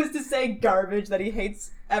who's to say garbage that he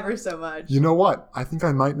hates ever so much. You know what? I think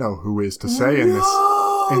I might know who is to say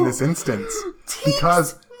in this instance.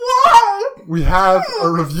 Because we have a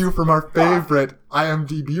review from our favorite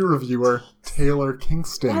IMDb reviewer, Taylor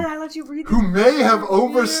Kingston, Why did I let you read this? who may have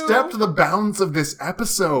overstepped the bounds of this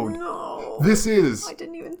episode. No. This is... I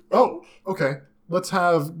didn't even think. Oh, okay. Let's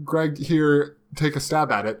have Greg here take a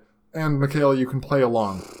stab at it. And Michaela, you can play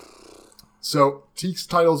along. So, Teeks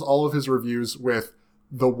titles all of his reviews with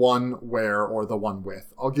the one where or the one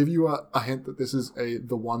with. I'll give you a hint that this is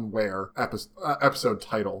the one where episode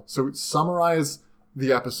title. So, summarize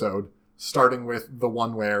the episode starting with the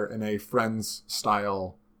one where in a Friends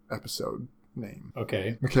style episode name.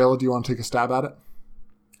 Okay. Michaela, do you want to take a stab at it?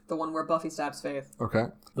 The one where Buffy stabs Faith. Okay.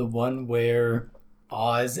 The one where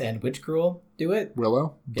Oz and Witch Girl do it?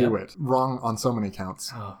 Willow, do Yeah. it. Wrong on so many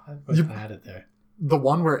counts. Oh, I wish I had it there. The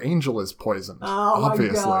one where Angel is poisoned. Oh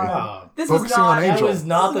obviously. my god. Oh, This Focusing is not, on Angel. that was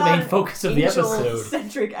not the main focus of the episode.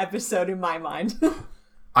 Angel-centric episode in my mind.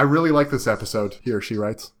 I really like this episode, he or she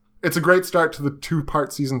writes. It's a great start to the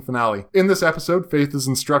 2-part season finale. In this episode, Faith is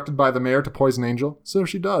instructed by the mayor to poison Angel, so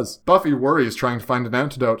she does. Buffy worries trying to find an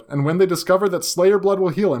antidote, and when they discover that Slayer blood will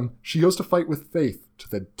heal him, she goes to fight with Faith to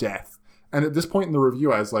the death. And at this point in the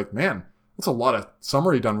review, I was like, man, that's a lot of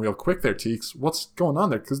summary done real quick there, Teeks. What's going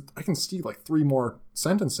on there? Because I can see like 3 more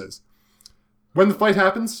sentences. When the fight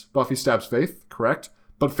happens, Buffy stabs Faith, correct?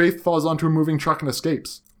 But Faith falls onto a moving truck and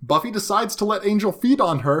escapes. Buffy decides to let Angel feed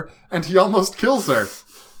on her, and he almost kills her.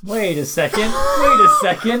 Wait a second.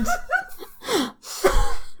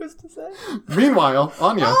 Who's to say? Meanwhile,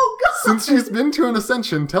 Anya, Oh, God! since she's been to an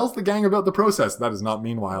ascension, tells the gang about the process. That is not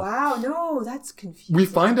meanwhile. Wow, no, that's confusing. We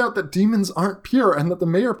find out that demons aren't pure and that the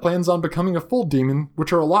mayor plans on becoming a full demon,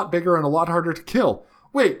 which are a lot bigger and a lot harder to kill.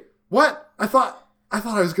 Wait, what? I thought I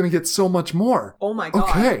was going to get so much more. Oh my god.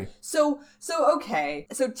 Okay. So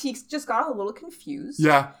Teeks just got a little confused.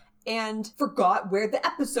 Yeah. And forgot where the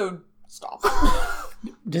episode stopped.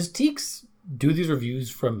 Does Teeks do these reviews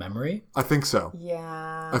from memory? I think so.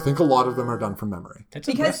 Yeah. I think a lot of them are done from memory. That's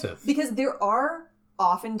Because impressive. there are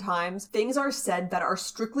oftentimes things are said that are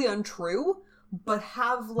strictly untrue, but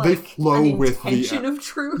have like They flow an with the intention of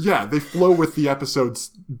truth. Yeah, they flow with the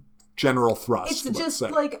episode's general thrust. It's let's just say.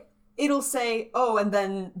 like it'll say, oh, and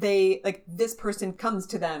then they like this person comes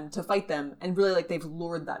to them to fight them, and really like they've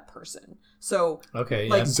lured that person. So Okay,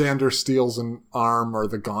 like, yeah. Xander steals an arm or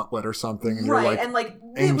the gauntlet or something, and right, you're like, and like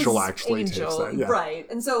it Angel was actually takes that. Yeah. right,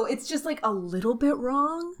 and so it's just like a little bit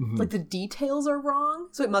wrong. Mhm. Like the details are wrong,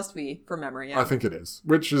 so it must be from memory. Yeah. I think it is,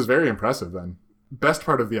 which is very impressive then. Best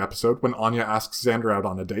part of the episode, when Anya asks Xander out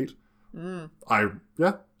on a date.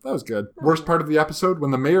 That was good. Worst part of the episode, when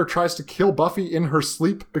the mayor tries to kill Buffy in her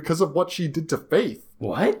sleep because of what she did to Faith.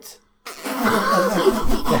 What?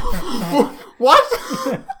 What?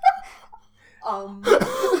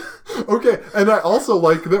 Okay, and I also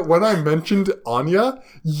like that when I mentioned Anya,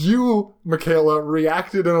 you, Michaela,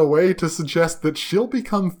 reacted in a way to suggest that she'll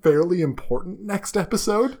become fairly important next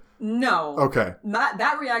episode. No. Okay.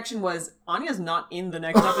 That reaction was, Anya's not in the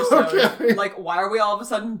next episode. Okay. Like, why are we all of a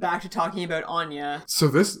sudden back to talking about Anya? So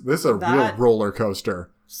this is a real That- roller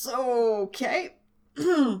coaster. So, okay.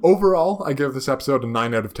 Overall, I give this episode a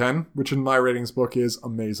 9 out of 10, which in my ratings book is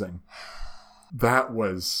amazing. That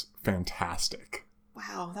was fantastic.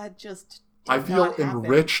 Wow, that just I did feel not happen.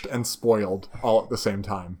 enriched and spoiled all at the same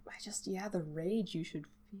time. The rage you should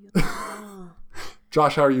feel. Oh.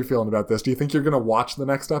 Josh, how are you feeling about this? Do you think you're going to watch the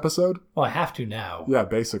next episode? Well, I have to now. Yeah,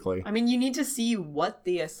 basically. I mean, you need to see what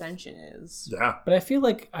the Ascension is. Yeah. But I feel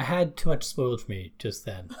like I had too much spoiled for me just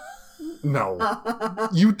then. No.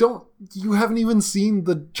 You haven't even seen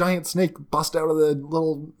the giant snake bust out of the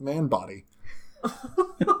little man body.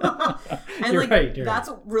 And You're like right, that's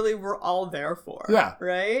what really we're all there for. Yeah.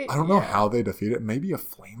 Right? I don't know how they defeat it. Maybe a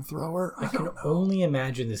flamethrower? I I can don't know. only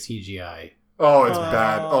imagine the CGI. Oh, it's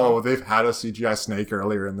bad. Oh, they've had a CGI snake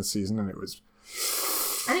earlier in the season, and it was...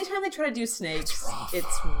 Anytime they try to do snakes,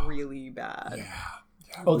 it's really bad. Yeah.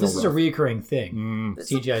 Oh, this is a reoccurring thing.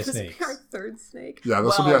 This CGI will snakes. be our third snake. Yeah,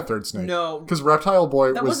 this will be our third snake. No. Because Reptile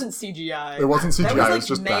Boy That was... wasn't CGI. It wasn't CGI, That was, it was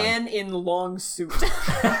just man bad. in long suit. With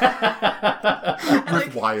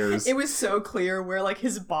wires. It was so clear where like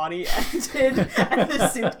his body ended and the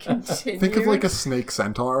suit continued. Think of like a snake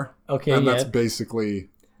centaur. Okay, and yeah. that's basically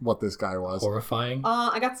what this guy was. Horrifying.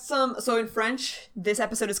 I got some. So in French, this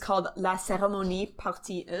episode is called La Cérémonie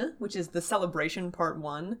Partie 1, which is the celebration part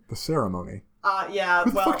 1. The ceremony. Yeah.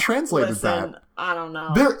 Who the fuck translated that? I don't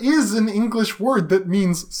know. There is an English word that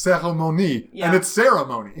means cérémonie, and it's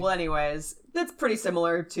ceremony. Well, anyways, that's pretty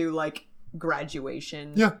similar to like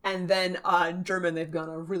graduation. Yeah. And then in German, they've gone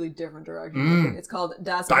a really different direction. It's called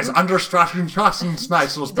Das Das Blut,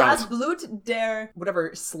 Understraßenschneiselsbelt. Das Blut der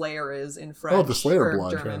whatever Slayer is in French. Oh, the Slayer or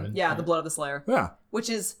blood. German. Yeah, the blood of the Slayer. Yeah. Which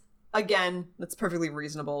is again, that's perfectly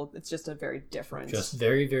reasonable. It's just a very different. Just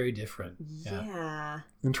very, very different. Yeah. Yeah.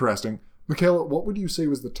 Interesting. Michaela, what would you say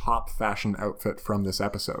was the top fashion outfit from this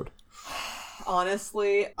episode?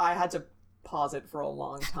 Honestly, I had to pause it for a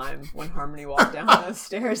long time when Harmony walked down those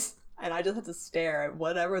stairs, and I just had to stare at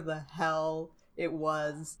whatever the hell it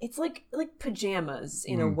was. It's like pajamas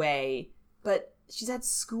in a way, but she's at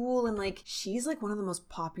school and like she's like one of the most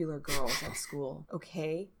popular girls at school.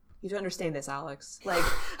 Okay, you have to understand this, Alex. Like,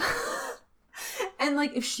 and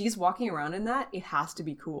like if she's walking around in that, it has to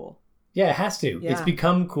be cool. Yeah, it has to. Yeah. It's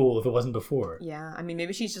become cool if it wasn't before. Yeah, I mean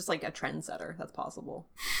maybe she's just like a trendsetter. That's possible.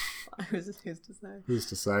 Who's to say? Who's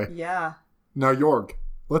to say? Yeah. Now, Jorg,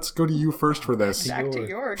 let's go to you first for this. Back to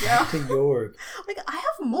York, yeah. To York. Like, I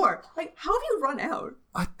have more. Like, how have you run out?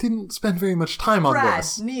 I didn't spend very much time on Brad,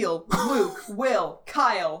 this. Neil, Luke, Will,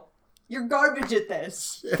 Kyle. You're garbage at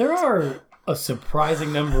this. There are a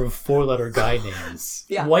surprising number of four-letter guy names.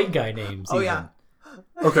 Yeah. White guy names, Oh, even. yeah.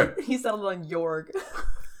 Okay, He settled on Jorg.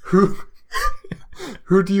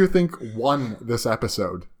 who do you think won this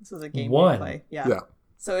episode? This was a game One. we play. Yeah. Yeah.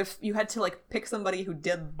 So if you had to, like, pick somebody who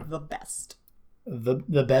did the best,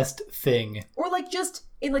 The best thing. or, like, just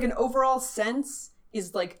in, like, an overall sense,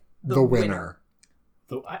 is, like, the The winner.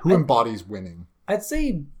 The- Who embodies winning? I'd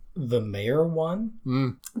say the mayor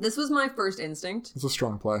won. This was my first instinct. It's a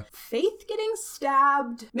strong play. Faith getting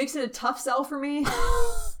stabbed makes it a tough sell for me.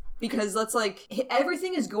 Because that's like,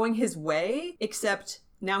 everything is going his way, except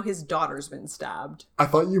now his daughter's been stabbed. I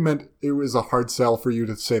thought you meant it was a hard sell for you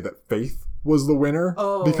to say that Faith was the winner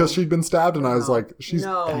because she'd been stabbed, and I was like, she's...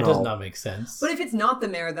 No. That does not make sense. But if it's not the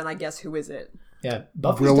mayor, then I guess who is it? Yeah,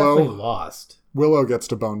 Buffy's Willow. definitely lost. Willow gets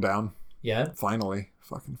to bone down. Yeah? Finally.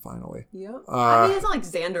 Fucking finally. Yep. I mean, it's not like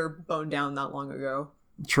Xander boned down that long ago.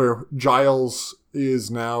 True. Giles is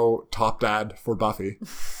now top dad for Buffy.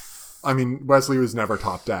 I mean, Wesley was never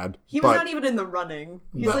top dad. He was but not even in the running.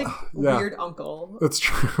 He's But- like yeah. weird uncle. That's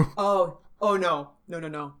true. Oh no.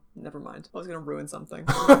 Never mind. I was gonna ruin something.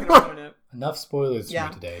 I was gonna ruin it. Enough spoilers Yeah.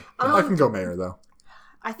 for me today. I can go mayor, though.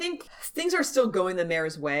 I think things are still going the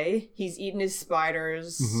mayor's way. He's eaten his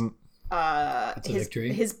spiders. That's a His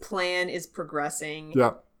victory. his plan is progressing.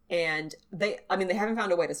 Yeah. And they haven't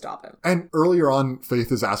found a way to stop him. And earlier on,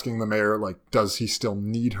 Faith is asking the mayor, like, does he still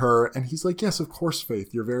need her? And he's like, yes, of course,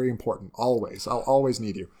 Faith. You're very important. Always. I'll always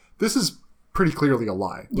need you. This is pretty clearly a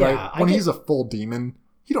lie, Yeah, right? I When get- he's a full demon,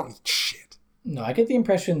 you don't need shit. No, I get the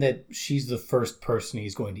impression that she's the first person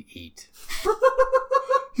he's going to eat.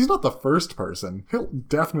 He's not the first person. He'll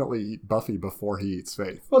definitely eat Buffy before he eats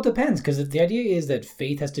Faith. Well, it depends, because if the idea is that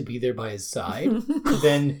Faith has to be there by his side,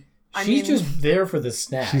 then she's mean- just there for the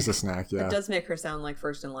snack. She's a snack, yeah. It does make her sound like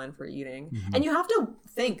first in line for eating. And you have to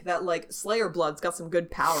think that like Slayer blood's got some good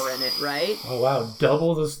power in it, right? Oh, wow.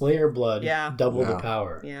 Double the Slayer blood. Yeah. Double the Yeah.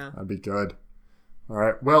 power. Yeah. That'd be good. All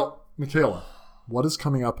right. Well, Michaela, what is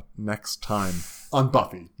coming up next time on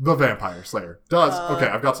Buffy the Vampire Slayer? Okay,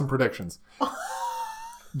 I've got some predictions.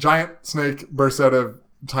 Giant snake bursts out of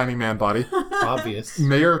tiny man body. Obvious.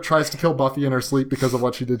 Mayor tries to kill Buffy in her sleep because of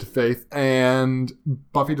what she did to Faith, and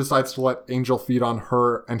Buffy decides to let Angel feed on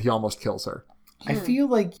her, and he almost kills her. I feel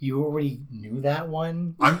like you already knew that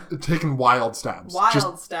one. I'm taking wild stabs. Wild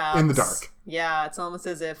just stabs. in the dark. Yeah, it's almost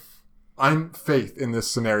as if I'm Faith in this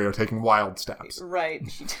scenario taking wild stabs. Right.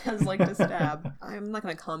 She does like to stab. I'm not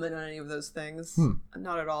going to comment on any of those things.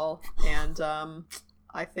 Not at all. And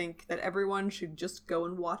I think that everyone should just go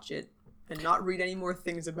and watch it and not read any more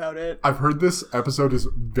things about it. I've heard this episode is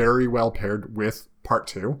very well paired with part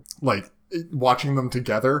 2. Like, watching them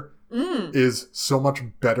together is so much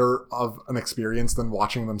better of an experience than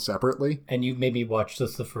watching them separately. And you made me watch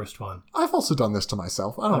just the first one. I've also done this to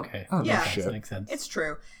myself. I don't know Yeah. shit. That makes sense. It's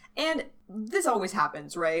true. And this always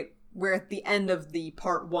happens, right? Where at the end of the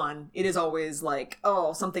part 1, it is always like,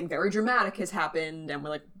 oh, something very dramatic has happened, and we're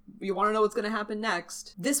like, you want to know what's going to happen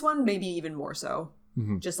next? This one, maybe even more so.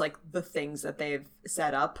 Just like the things that they've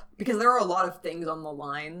set up. Because there are a lot of things on the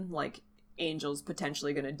line, like Angel's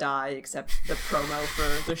potentially going to die, except the promo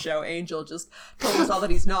for the show Angel just told us all that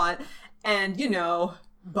he's not. And, you know,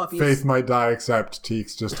 Buffy's... Faith might die, except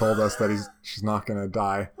Teeks just told us that she's not going to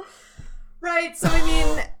die. Right, so I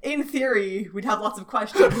mean, in theory, we'd have lots of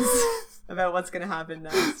questions about what's going to happen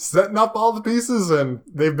next. Setting up all the pieces, and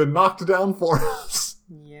they've been knocked down for us.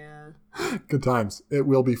 Yeah. Good times. It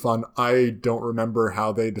will be fun. I don't remember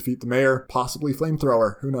how they defeat the mayor. Possibly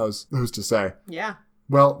flamethrower. Who knows? Who's to say? Yeah.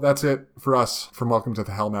 Well, that's it for us from Welcome to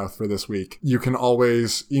the Hellmouth for this week. You can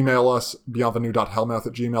always email us,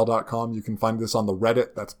 beyondthenew.hellmouth@gmail.com. You can find this on the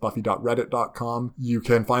Reddit. That's buffy.reddit.com. You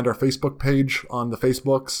can find our Facebook page on the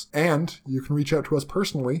Facebooks. And you can reach out to us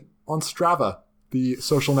personally on Strava, the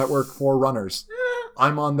social network for runners.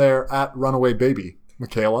 I'm on there at Runaway Baby.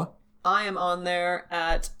 Michaela? I am on there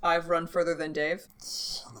at I've Run Further Than Dave.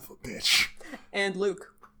 Son of a bitch. And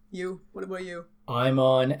Luke, you. What about you? I'm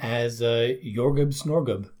on as Yorgub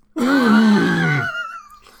Snorgub.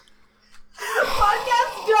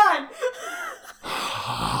 Podcast done!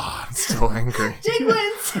 I'm so angry. Jake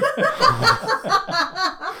wins!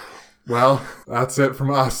 Well, that's it from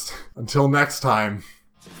us. Until next time,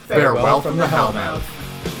 farewell from the Hellmouth.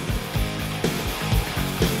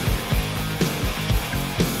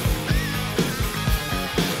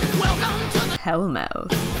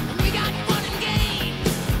 Hellmouth. We got fun and games.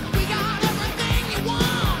 We got everything you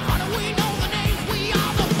want. How do we know the names? We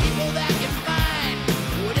are the people that can find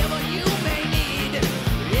whatever you may need.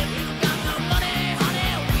 If you got the money,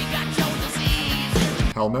 honey, we got your disease.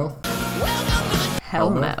 Hellmouth? Welcome to the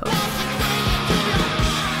Hellmouth. Hellmouth.